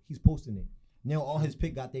doing with it? He's posting it. Now all his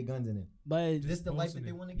pick got their guns in it. But this the life that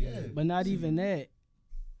they want to give. But not even that.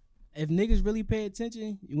 If niggas really pay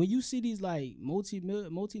attention, when you see these like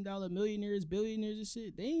multi-dollar millionaires, billionaires and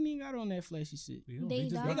shit, they ain't even got on that flashy shit. They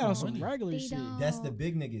got on some regular shit. That's the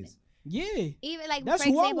big niggas. Yeah. Even like, that's for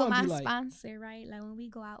example, my like. sponsor, right? Like when we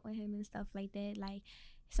go out with him and stuff like that, like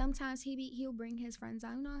sometimes he'll bring his friends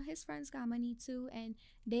out. You know, his friends got money too, and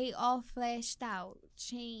they all flashed out,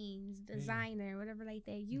 chains, designer, whatever like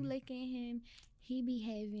that. You look at him, he be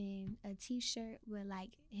having a t-shirt with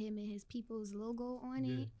like him and his people's logo on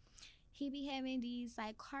it. He be having these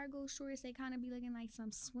like cargo shorts. They kind of be looking like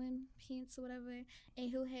some swim pants or whatever. And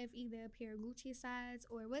he'll have either a pair of Gucci sides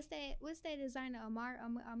or what's that designer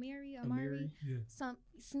Amiri? Yeah. Some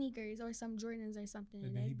sneakers or some Jordans or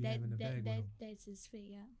something. That's his fit.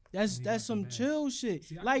 Yeah. That's some chill shit.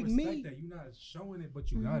 See, like me. That. You're not showing it,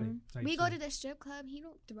 but you got it. We go to the strip club. He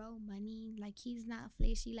don't throw money. Like he's not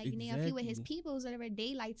flashy. Like you know, if he with his peoples, whatever,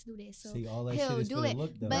 they like to do that. So see, all that he'll shit is do for it. the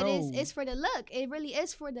look, though. But it's for the look. It really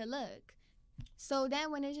is for the look. So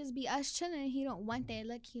then when it just be us chilling, he don't want that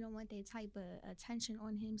look. He don't want that type of attention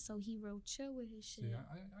on him. So he real chill with his shit. See,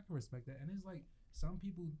 I can respect that. And it's like some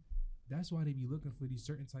people, that's why they be looking for these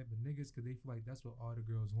certain type of niggas, because they feel like that's what all the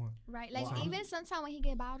girls want. Right. Like even sometimes when he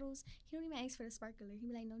get bottles, he don't even ask for the sparkler. He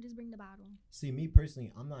be like, no, just bring the bottle. See, me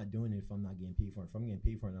personally, I'm not doing it if I'm not getting paid for it. If I'm getting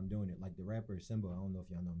paid for it, I'm doing it. Like the rapper Simba, I don't know if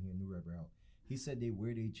y'all know him. He a new rapper out. He said they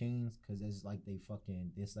wear their chains because it's like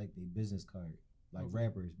it's like their business card. Like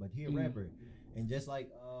rappers, but he a rapper. And just like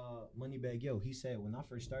Moneybag Yo, he said when I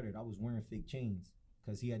first started, I was wearing fake chains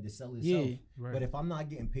because he had to sell himself. Yeah, right. But if I'm not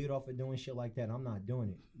getting paid off for doing shit like that, I'm not doing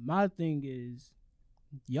it. My thing is,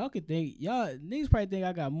 y'all niggas probably think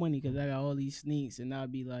I got money because I got all these sneaks and I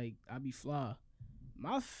be fly.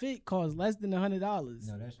 My fit costs less than $100.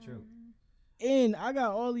 No, that's true. And I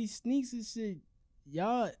got all these sneaks and shit.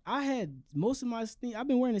 Y'all, I had most of my sneaks. I've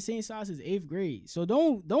been wearing the same size since 8th grade. So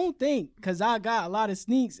don't think because I got a lot of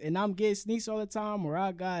sneaks and I'm getting sneaks all the time, or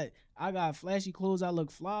I got flashy clothes, I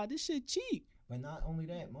look fly. This shit cheap. But not only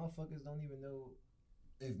that, motherfuckers don't even know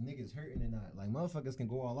if niggas hurting or not. Like motherfuckers can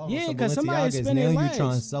go all out. Yeah, because somebody is spending now less. You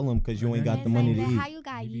trying to sell them because you ain't got the money to eat. How you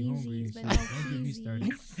got Yeezys but no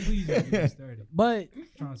Yeezys? Please don't get me started. But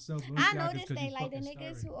I noticed that like the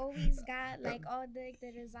niggas who always got like all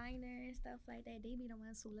the designer and stuff like that, they be the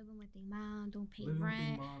ones who living with their mom, don't pay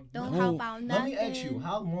rent, don't help out nothing. Let me ask you,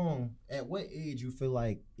 how long, at what age you feel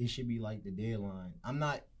like it should be like the deadline? I'm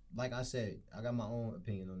not, like I said, I got my own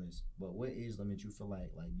opinion on this, but what age limit you feel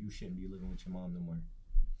like you shouldn't be living with your mom no more?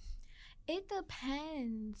 It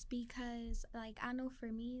depends because, like, I know for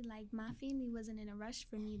me, like, my family wasn't in a rush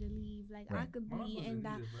for me to leave. Like, right. I could be in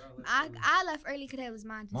that. I left early because that was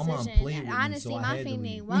my decision. My mom played with honestly, me, so my family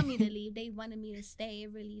didn't want me to leave. They wanted me to stay.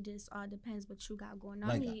 It really just all depends what you got going on.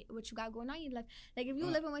 What you got going on, you left. Like, if you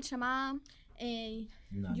living with your mom and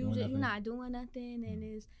you're not doing nothing, and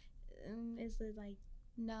it's like.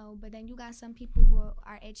 No, but then you got some people who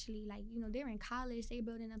are actually like, you know, they're in college, they're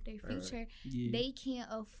building up their future. Yeah. They can't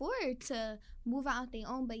afford to move out on their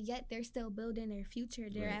own, but yet they're still building their future.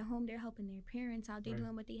 They're at home, they're helping their parents out, they're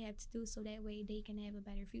doing what they have to do so that way they can have a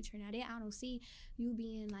better future. Now, I don't see you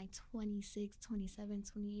being like 26, 27,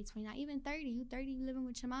 28, 29, even 30. You 30, you living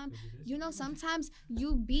with your mom. You know, sometimes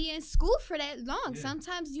you be in school for that long. Yeah.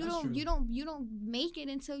 Sometimes you don't make it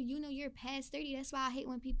until you know you're past 30. That's why I hate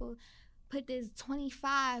when people put this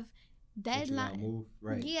 25 deadline.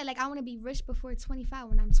 Right. Yeah, like I want to be rich before 25.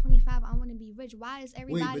 When I'm 25, I want to be rich. Why is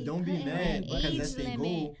everybody but don't be mad because that's their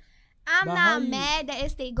goal. I'm not mad that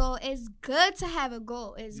it's their goal. It's good to have a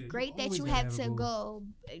goal. It's great that you have to go.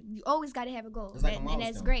 You always got to have a goal, like and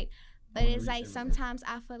that's great. But it's like sometimes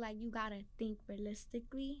I feel like you gotta think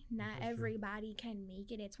realistically. Not everybody can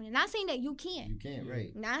make it at 20. Not saying that you can't. You can't,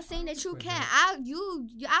 right? Not saying that you can't. I'm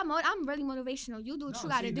really motivational. You do what you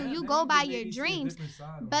gotta do. You go by your dreams,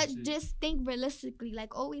 but just think realistically.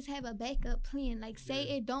 Like always have a backup plan. Like say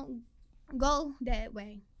it don't go that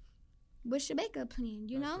way. What's your backup plan?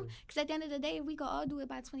 You know? Because at the end of the day, if we could all do it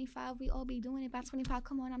by 25, we all be doing it by 25.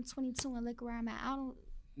 Come on, I'm 22 and look where I'm at.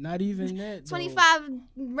 Not even that. 25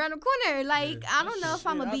 run a corner. Like, I don't know if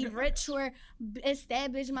I'm going to be rich or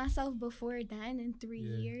establish myself before then in 3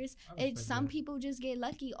 years. Some people just get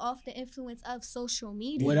lucky off the influence of social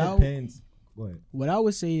media. It depends. What I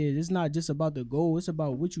would say is it's not just about the goal. It's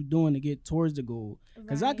about what you're doing to get towards the goal.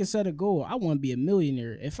 Because I can set a goal. I want to be a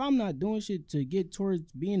millionaire. If I'm not doing shit to get towards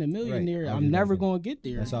being a millionaire, I'm never going to get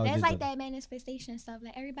there. That's like that manifestation stuff.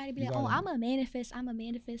 Like everybody be like, oh, I'm a manifest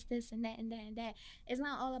this and that and that and that. It's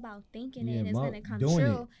not all about thinking it and it's going to come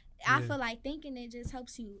true. I feel like thinking it just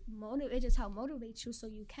helps you motivate you so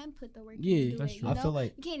you can put the work into it. True. I feel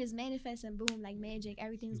like you can't just manifest and boom, like magic,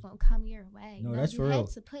 everything's gonna come your way. No, that's for real. You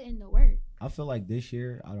have to put in the work. I feel like this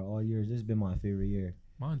year, out of all years, this has been my favorite year.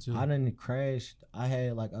 Mine too. I done crashed. I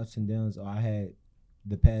had like ups and downs, or I had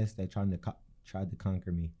the past that tried to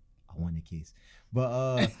conquer me. I won the case, but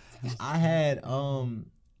I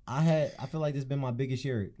feel like this has been my biggest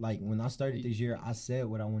year. Like when I started this year, I said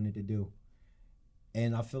what I wanted to do.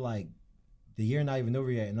 And I feel like the year not even over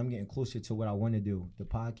yet, and I'm getting closer to what I want to do. The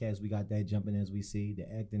podcast, we got that jumping as we see. The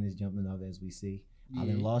acting is jumping up as we see. I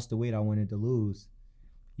done lost the weight I wanted to lose.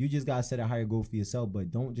 You just got to set a higher goal for yourself, but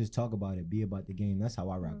don't just talk about it. Be about the game. That's how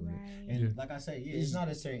I rock with it. And like I said, it's not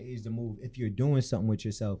a certain age to move if you're doing something with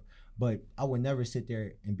yourself. But I would never sit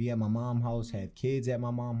there and be at my mom's house, have kids at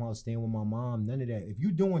my mom's house, staying with my mom, none of that. If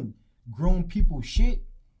you're doing grown people shit,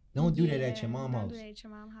 don't do that at your mom's house. Don't do that at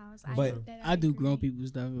your mom's house. But I do grown people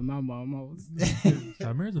stuff at my mom's house.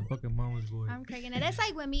 Sharmira's a fucking mama's boy. I'm cracking. That's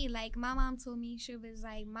like with me. Like my mom told me, she was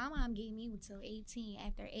like, my mom gave me until 18.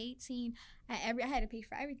 After 18, I had to pay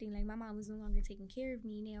for everything. Like my mom was no longer taking care of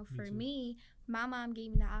me. Now for me, my mom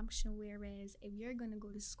gave me the option. Whereas if you're gonna go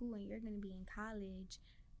to school and you're gonna be in college,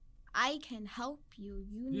 I can help you.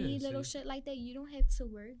 You need little shit like that. You don't have to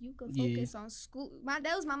work. You can focus on school.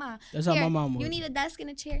 That was my mom. That's how my mom was. You need a desk and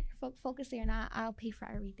a chair. Focus there, and I'll pay for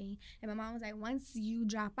everything. And my mom was like, once you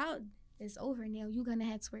drop out, it's over now. You're gonna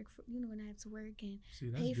have to work. You're gonna have to work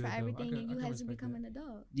and pay for everything, and you have to become an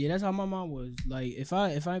adult. Yeah, that's how my mom was. Like if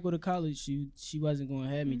I go to college, she wasn't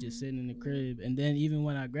gonna have me just sitting in the crib. And then even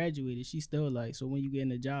when I graduated, she still like, so when you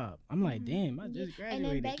getting a job? I'm like, damn, I just graduated.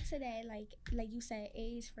 And then back to that, like you said,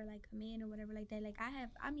 age for like a man or whatever like that. Like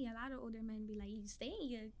I mean, a lot of older men be like, you stay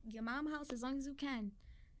in your mom's house as long as you can.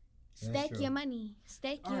 Stack your money.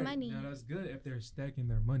 Now that's good if they're stacking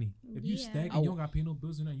their money. If you stacking, you don't got to pay no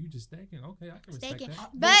bills and you just stacking. Okay, I can respect that.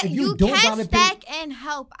 But you can stack and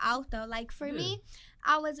help out though. Like for me,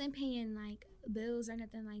 I wasn't paying like bills or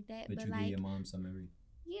nothing like that. But you like give your mom some every.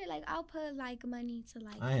 Yeah, like I'll put like money to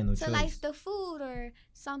like like the food or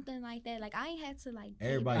something like that. Like I ain't had to like.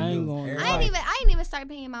 Everybody I ain't even start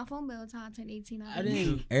paying my phone bill until I turned 18. I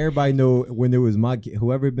didn't. Everybody know when it was my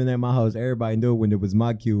whoever been at my house. Everybody know when it was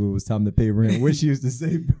my cue. It was time to pay rent. What she used to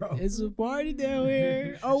say, bro. It's a party down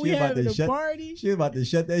here. Oh, we having a party. She was about to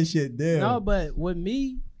shut that shit down. No, but with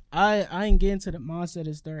me, I ain't getting to the mindset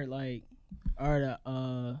to start like. Or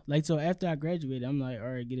like so after I graduated, I'm like,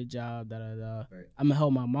 all right, get a job, Right. I'm gonna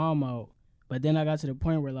help my mom out. But then I got to the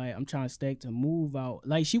point where like I'm trying to stack to move out.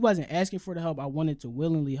 Like she wasn't asking for the help. I wanted to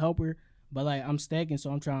willingly help her, but like I'm stacking,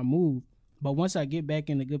 so I'm trying to move. But once I get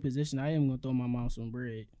back in a good position, I am gonna throw my mom some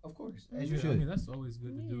bread. Of course, as you should. I mean, that's always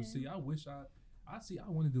good to do. See, I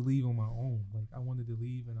wanted to leave on my own. Like I wanted to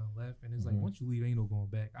leave and I left, and it's like once you leave, ain't no going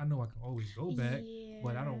back. I know I can always go back,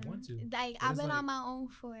 but I don't want to. Like I've been on my own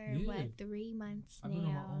for 3 months now. I've been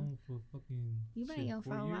on my own for fucking. You've been on your own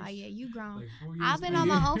for a while, yeah. You grown. Like 4 years, I've been on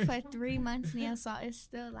my own for 3 months now, so it's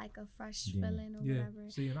still like a fresh feeling or whatever.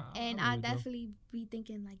 See, and I definitely be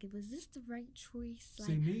thinking like, was this the right choice?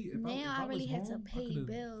 Like now I really had to pay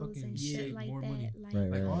bills and shit like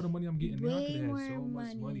that. Like all the money I'm getting now, I could have so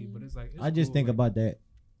much money, but it's like I just think about that.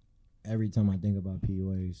 Every time I think about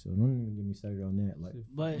PUA, so don't even get me started on that. Like,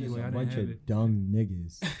 but anyway, a bunch of dumb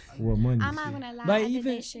niggas for money. I'm not gonna lie, I did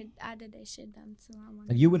that shit dumb too.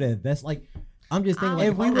 Like you would have invest. Like I'm just thinking,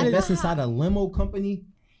 if we would invest inside a limo company,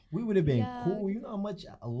 we would have been cool. You know how much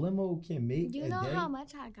a limo can make? You know how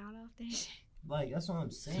much I got off that shit. Like that's what I'm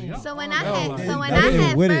saying. So when I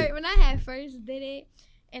had first did it,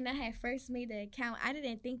 and I had first made the account, I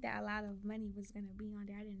didn't think that a lot of money was going to be on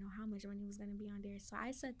there. I didn't know how much money was going to be on there. So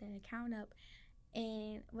I set the account up.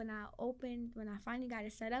 And when I finally got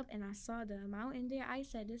it set up and I saw the amount in there, I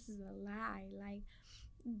said, this is a lie. Like,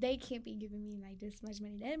 they can't be giving me like this much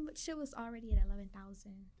money. That shit was already at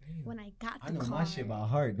 11,000 when I got the card. I know my shit by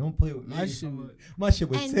heart. Don't play with my shit. My shit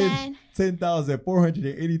was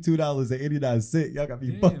 $10,482.89. Y'all got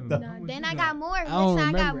me fucked up. No, then I got more. I don't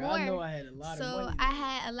remember. I got more. I know I had a lot of money. So I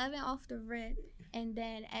had 11 off the rip, and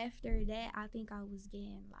then after that, I think I was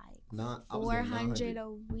getting like 400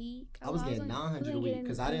 a week. I was getting 900 a week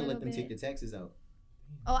because I didn't let them take the taxes out.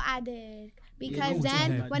 Oh, I did. Because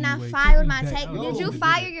then when I filed my tax, did you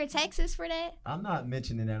file your taxes for that? I'm not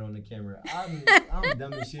mentioning that on the camera. I'm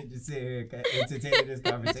dumb as shit to sit here entertaining this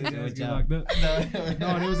conversation with y'all. No,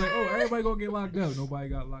 they was like, oh, everybody gonna get locked up. Nobody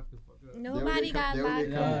got locked the fuck up. Nobody got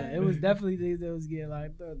locked up. It was definitely these that was getting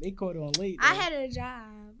locked up. They caught on late. I had a job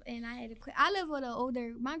and I had to quit. I live with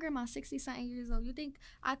my grandma's 60-something years old. You think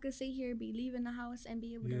I could sit here, be leaving the house and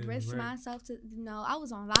be able to risk myself to? No, I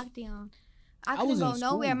was on lockdown. I couldn't go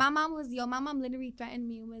nowhere. My mom literally threatened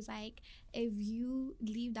me and was like, if you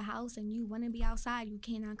leave the house and you want to be outside, you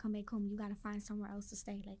cannot come back home. You got to find somewhere else to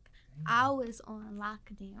stay. Like, I was on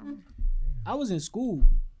lockdown. I was in school.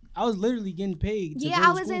 I was literally getting paid to go to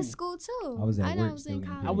I was school. in school too. I was at work. I was in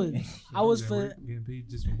college. I was for getting paid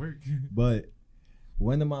just from work. But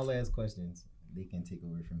one of my last questions, they can take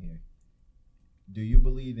over from here. Do you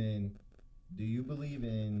believe in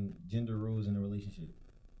gender roles in a relationship?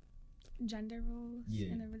 Gender roles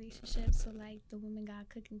in a relationship, so like the woman got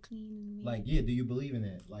cook and clean and the man. Like, do you believe in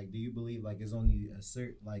that? Like, do you believe like it's only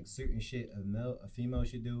certain shit a female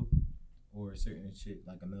should do, or certain shit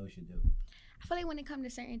like a male should do? I feel like when it comes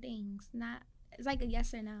to certain things, it's like a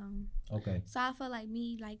yes or no. Okay. So I feel like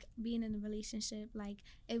me, like being in a relationship, like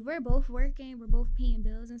if we're both working, we're both paying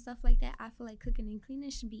bills and stuff like that, I feel like cooking and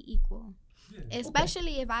cleaning should be equal. Yeah.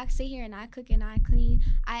 Especially if I sit here and I cook and I clean,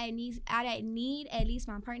 I need at least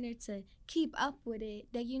my partner to keep up with it.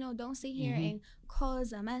 That, don't sit here and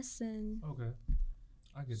cause a mess and. Okay.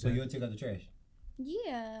 I get so you'll take out the trash?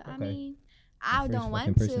 Yeah, okay. I mean. I don't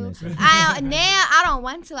want to. I don't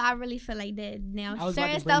want to. I really feel like that now.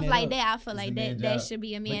 Certain stuff like that, I feel like that should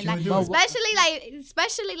be a man. Like,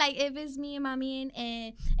 especially like if it's me and my man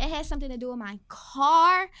and it has something to do with my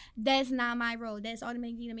car, that's not my role. That's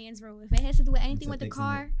automatically the man's role. If it has to do with anything with the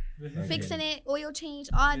car, fixing it, oil change,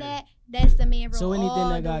 all that, that's the man role. So anything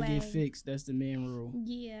that gotta get fixed, that's the man role.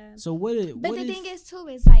 Yeah. So the thing is too,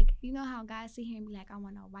 is like, you know how guys sit here and be like, I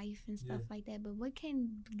want a wife and stuff like that. But what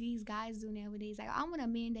can these guys do nowadays? Like, I want a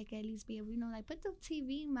man that can at least be able, like, put the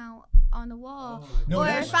TV mount on the wall. Or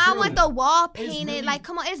if I want the wall painted, like,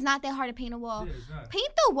 come on, it's not that hard to paint a wall. Paint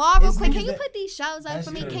the wall real quick. Can you put these shelves up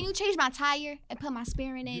for me? Can you change my tire and put my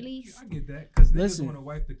spare in at least? I get that. Because niggas want a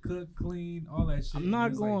wife to cook, clean, all that shit. I'm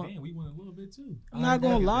not going. Like, damn, we want a little bit too. I'm not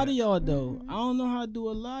gonna lie to y'all though. I don't know how to do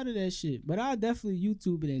a lot of that shit, but I definitely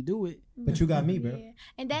YouTube it and do it. But you got me, bro. Yeah.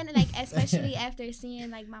 And then, like, especially after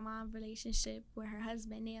seeing like my mom's relationship with her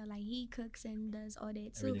husband now, like he cooks and does all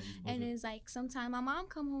that too. And it's like sometimes my mom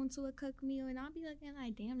come home to a cooked meal and I'll be looking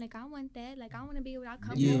like, damn, like I want that. Like I want to be able to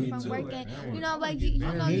come home from work and like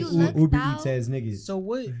you looked out. So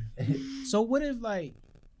what? So what if like?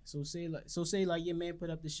 So say like your man put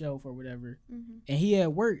up the shelf or whatever, and he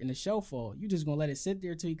at work and the shelf fall. You just gonna let it sit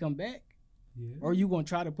there till he come back, or you gonna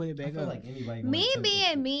try to put it back up? Like me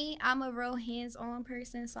being me, I'm a real hands-on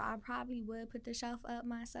person, so I probably would put the shelf up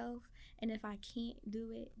myself. And if I can't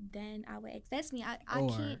do it, then I would ask. That's me. I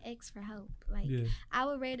can't ask for help. Like I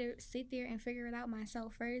would rather sit there and figure it out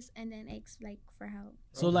myself first, and then ask like for help.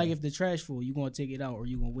 So like if the trash full, you gonna take it out, or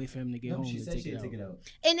you gonna wait for him to get home to take it out?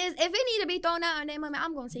 And if it need to be thrown out in that moment,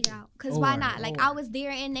 I'm gonna take it out. Cause why not? Like I was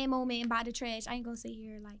there in that moment and by the trash. I ain't gonna sit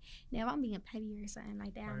here like now I'm being petty or something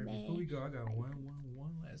like that. I'm mad. Before we go, I got one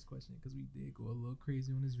last question because we did go a little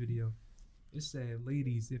crazy on this video. It said,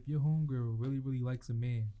 ladies, if your homegirl really likes a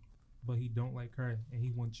man, but he don't like her and he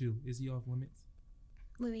wants you, is he off limits?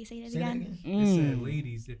 Wait, say that again? It said,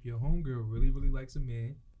 ladies, if your homegirl really likes a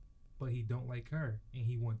man, but he don't like her and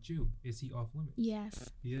he wants you, is he off limits? Yes.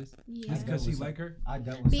 He is? Yeah. Because she like her?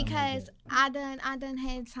 Because I done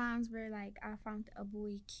had times where like I found a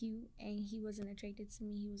boy cute and he wasn't attracted to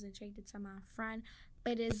me, he was attracted to my friend.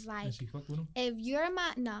 But it's like, and she fucked with him? If you're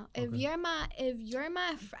my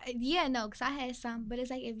friend, yeah, no, because I had some, but it's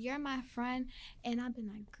like, if you're my friend, and I've been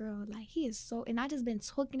like, girl, like, he is so, and I just been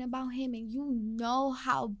talking about him, and you know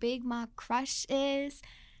how big my crush is,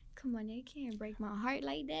 come on, you can't break my heart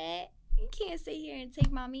like that. You can't sit here and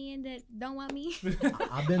take my man that don't want me.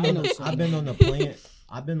 I've been on the plane.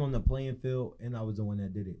 I've been on the playing field, and I was the one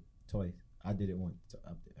that did it twice. I did it once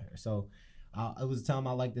up there. So it was a time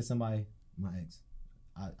I liked somebody, my ex.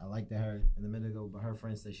 I liked her in the minute ago, but her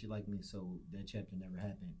friend said she liked me, so that chapter never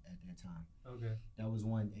happened at that time. Okay. That was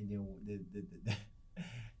one, and then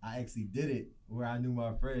I actually did it where I knew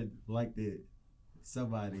my friend liked it.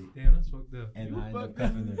 Somebody. Damn, that's fucked up. And I ended up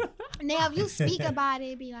cuffing her. Now, if you speak about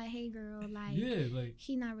it, be like, hey, girl, like, like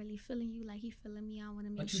he not really feeling you, like, he feeling me. I want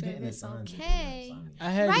to make But sure it's signs okay.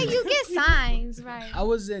 Right, you get signs, right. I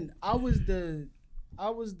was the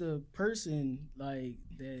person, like,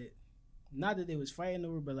 that, not that they was fighting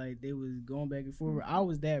over, but, like, they was going back and forth. I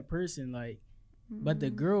was that person, like, but the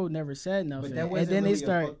girl never said nothing. But that wasn't and then really they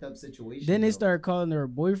start, a fucked up situation. Then they though. start calling her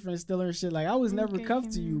boyfriend still and shit. Like, I was never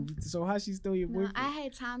cuffed to you, so how she still your boyfriend? I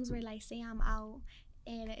had times where, like, say I'm out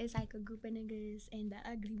and it's like a group of niggas and the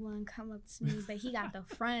ugly one come up to me, but he got the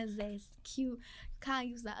friends that's cute. Kind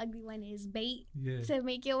of use the ugly one as bait to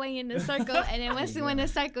make your way in the circle, and then once you in the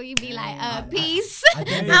circle, you be like, peace.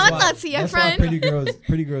 I'm gonna talk to your friend.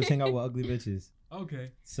 Pretty girls hang out with ugly bitches.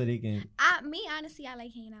 Okay. So they can. Honestly, I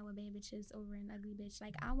like hanging out with bad bitches over an ugly bitch.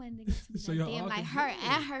 Like, I want niggas to be So like, damn, like her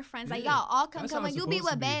and her friends. Like, y'all all come. When you be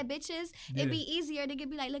with bad bitches, it'd be easier to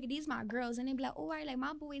be like, look at these my girls. And they be like, all right, like,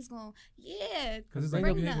 my boys going, Because it's like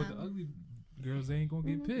bring you them. With the ugly girls, they ain't going to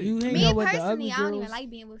get picked. Me personally, I don't even like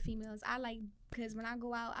being with females. I like, because when I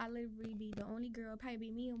go out, I literally be the only girl. Probably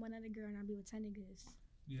be me and one other girl, and I'll be with 10 niggas.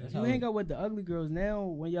 Yeah. You hang out with the ugly girls now.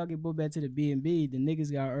 When y'all get booked back to the B&B, the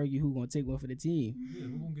niggas gotta argue who gonna take one for the team. Yeah,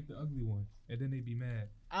 who gonna get the ugly one? And then they be mad.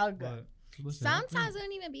 Sometimes it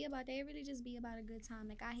don't even be about that. It really just be about a good time.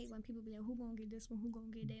 Like, I hate when people be like, who gonna get this one? Who gonna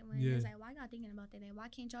get that one? Yeah. It's like, why y'all thinking about that? Why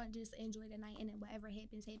can't y'all just enjoy the night and then whatever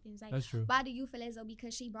happens? Like, that's true. Why do you feel as though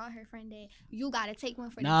because she brought her friend that you gotta take one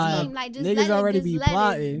for the team? Like, just niggas let already it, be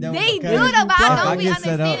plotting. They do the vibe. Don't be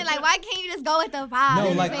understanding. Like, why can't you just go with the vibe?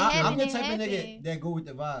 No, like I'm the type of nigga that go with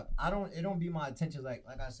the vibe. It don't be my intention. Like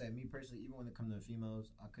I said, me personally, even when it comes to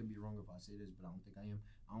females, I could be wrong if I say this, but I don't think I am.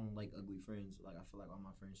 I don't like ugly friends. Like, I feel like all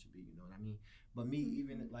my friends should be, you know what I mean? But me,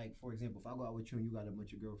 even like, for example, if I go out with you and you got a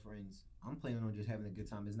bunch of girlfriends, I'm planning on just having a good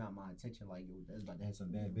time. It's not my intention, like, yo, that's about to have some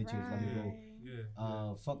bad bitches. Let me go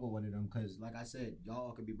fuck with one of them. Because, like I said,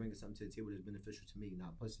 y'all could be bringing something to the table that's beneficial to me,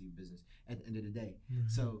 not pussy business at the end of the day.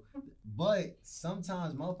 So, but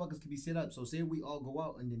sometimes motherfuckers can be set up. So, say we all go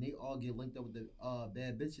out and then they all get linked up with the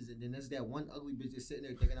bad bitches, and then there's that one ugly bitch just sitting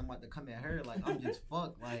there thinking I'm about to come at her. Like, I'm just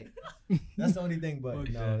fucked. Like, that's the only thing. But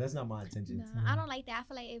no, that's not my intention. No, I don't like that. I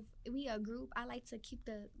feel like if we a group, I like to keep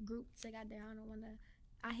the group together. I don't want to.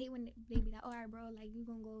 I hate when they be like, all right, bro, like, you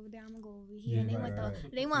gonna go over there, I'm gonna go over here. And they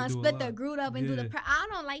want to split the group up and do the. I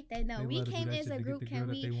don't like that. No, we came as a group. Can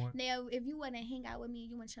we? Now, if you want to hang out with me,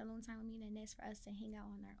 you want your alone time with me, then that's for us to hang out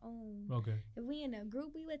on our own. Okay. If we in a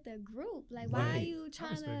group, we with the group. Like, why are you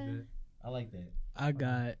trying to? I like that.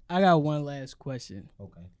 I got one last question.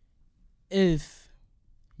 Okay. If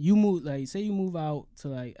you move, like, say you move out to,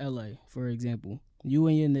 like, LA, for example, you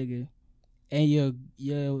and your nigga, and your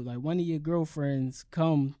like one of your girlfriends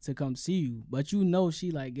come see you, but you know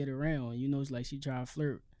she like get around, you know, it's like she try to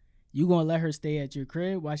flirt. You gonna let her stay at your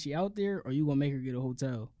crib while she out there, or you gonna make her get a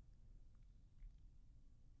hotel?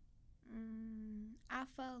 I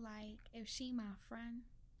feel like if she my friend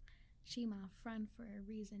for a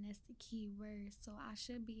reason. That's the key word. So I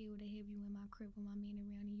should be able to have you in my crib with my man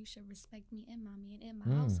around, and you should respect me and my man and my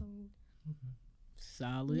household. Okay.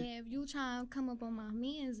 Solid. Yeah, if you trying to come up on my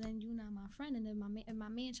mans and you not my friend, and if my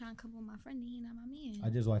man trying to come on my friend, then he not my man.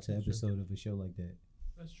 I just watched an episode of a show like that.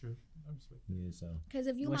 That's true. I respect that. Yeah, so. Because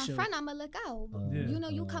if you my friend, I'ma look out. You know,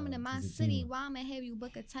 you coming to my city, why I'ma have you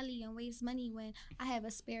book a telly and waste money when I have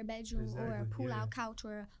a spare bedroom or a pull-out couch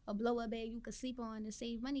or a blow-up bed you could sleep on to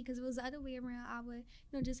save money? Because if it was the other way around, I would,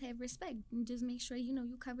 you know, just have respect and just make sure, you know,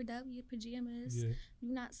 you covered up, your pajamas,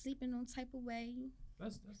 you not sleeping no type of way.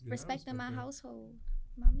 That's good. Respecting my household,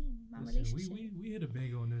 my relationship. We hit a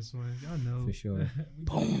bang on this one. Y'all know. For sure.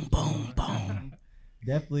 Boom, boom, boom.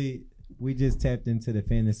 Definitely. We just tapped into the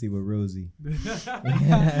fantasy with Rosie. We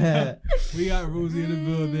got Rosie in the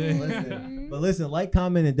building. But listen, like,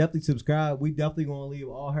 comment, and definitely subscribe. We definitely going to leave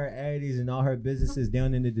all her addies and all her businesses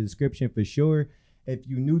down in the description for sure. If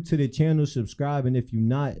you new to the channel, subscribe. And if you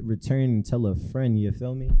not, return and tell a friend. You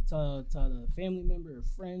feel me? Tell a family member, a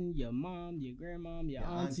friend, your mom, your grandmom, your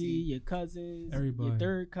auntie, your cousins, everybody. Your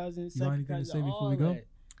third cousin, second cousin, to say before we go?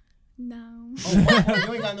 No.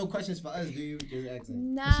 You ain't got no questions for us, do you? Just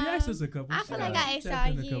asking. No. She asked us a couple. I feel like I asked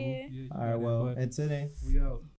out here. All right, well, until then. We out.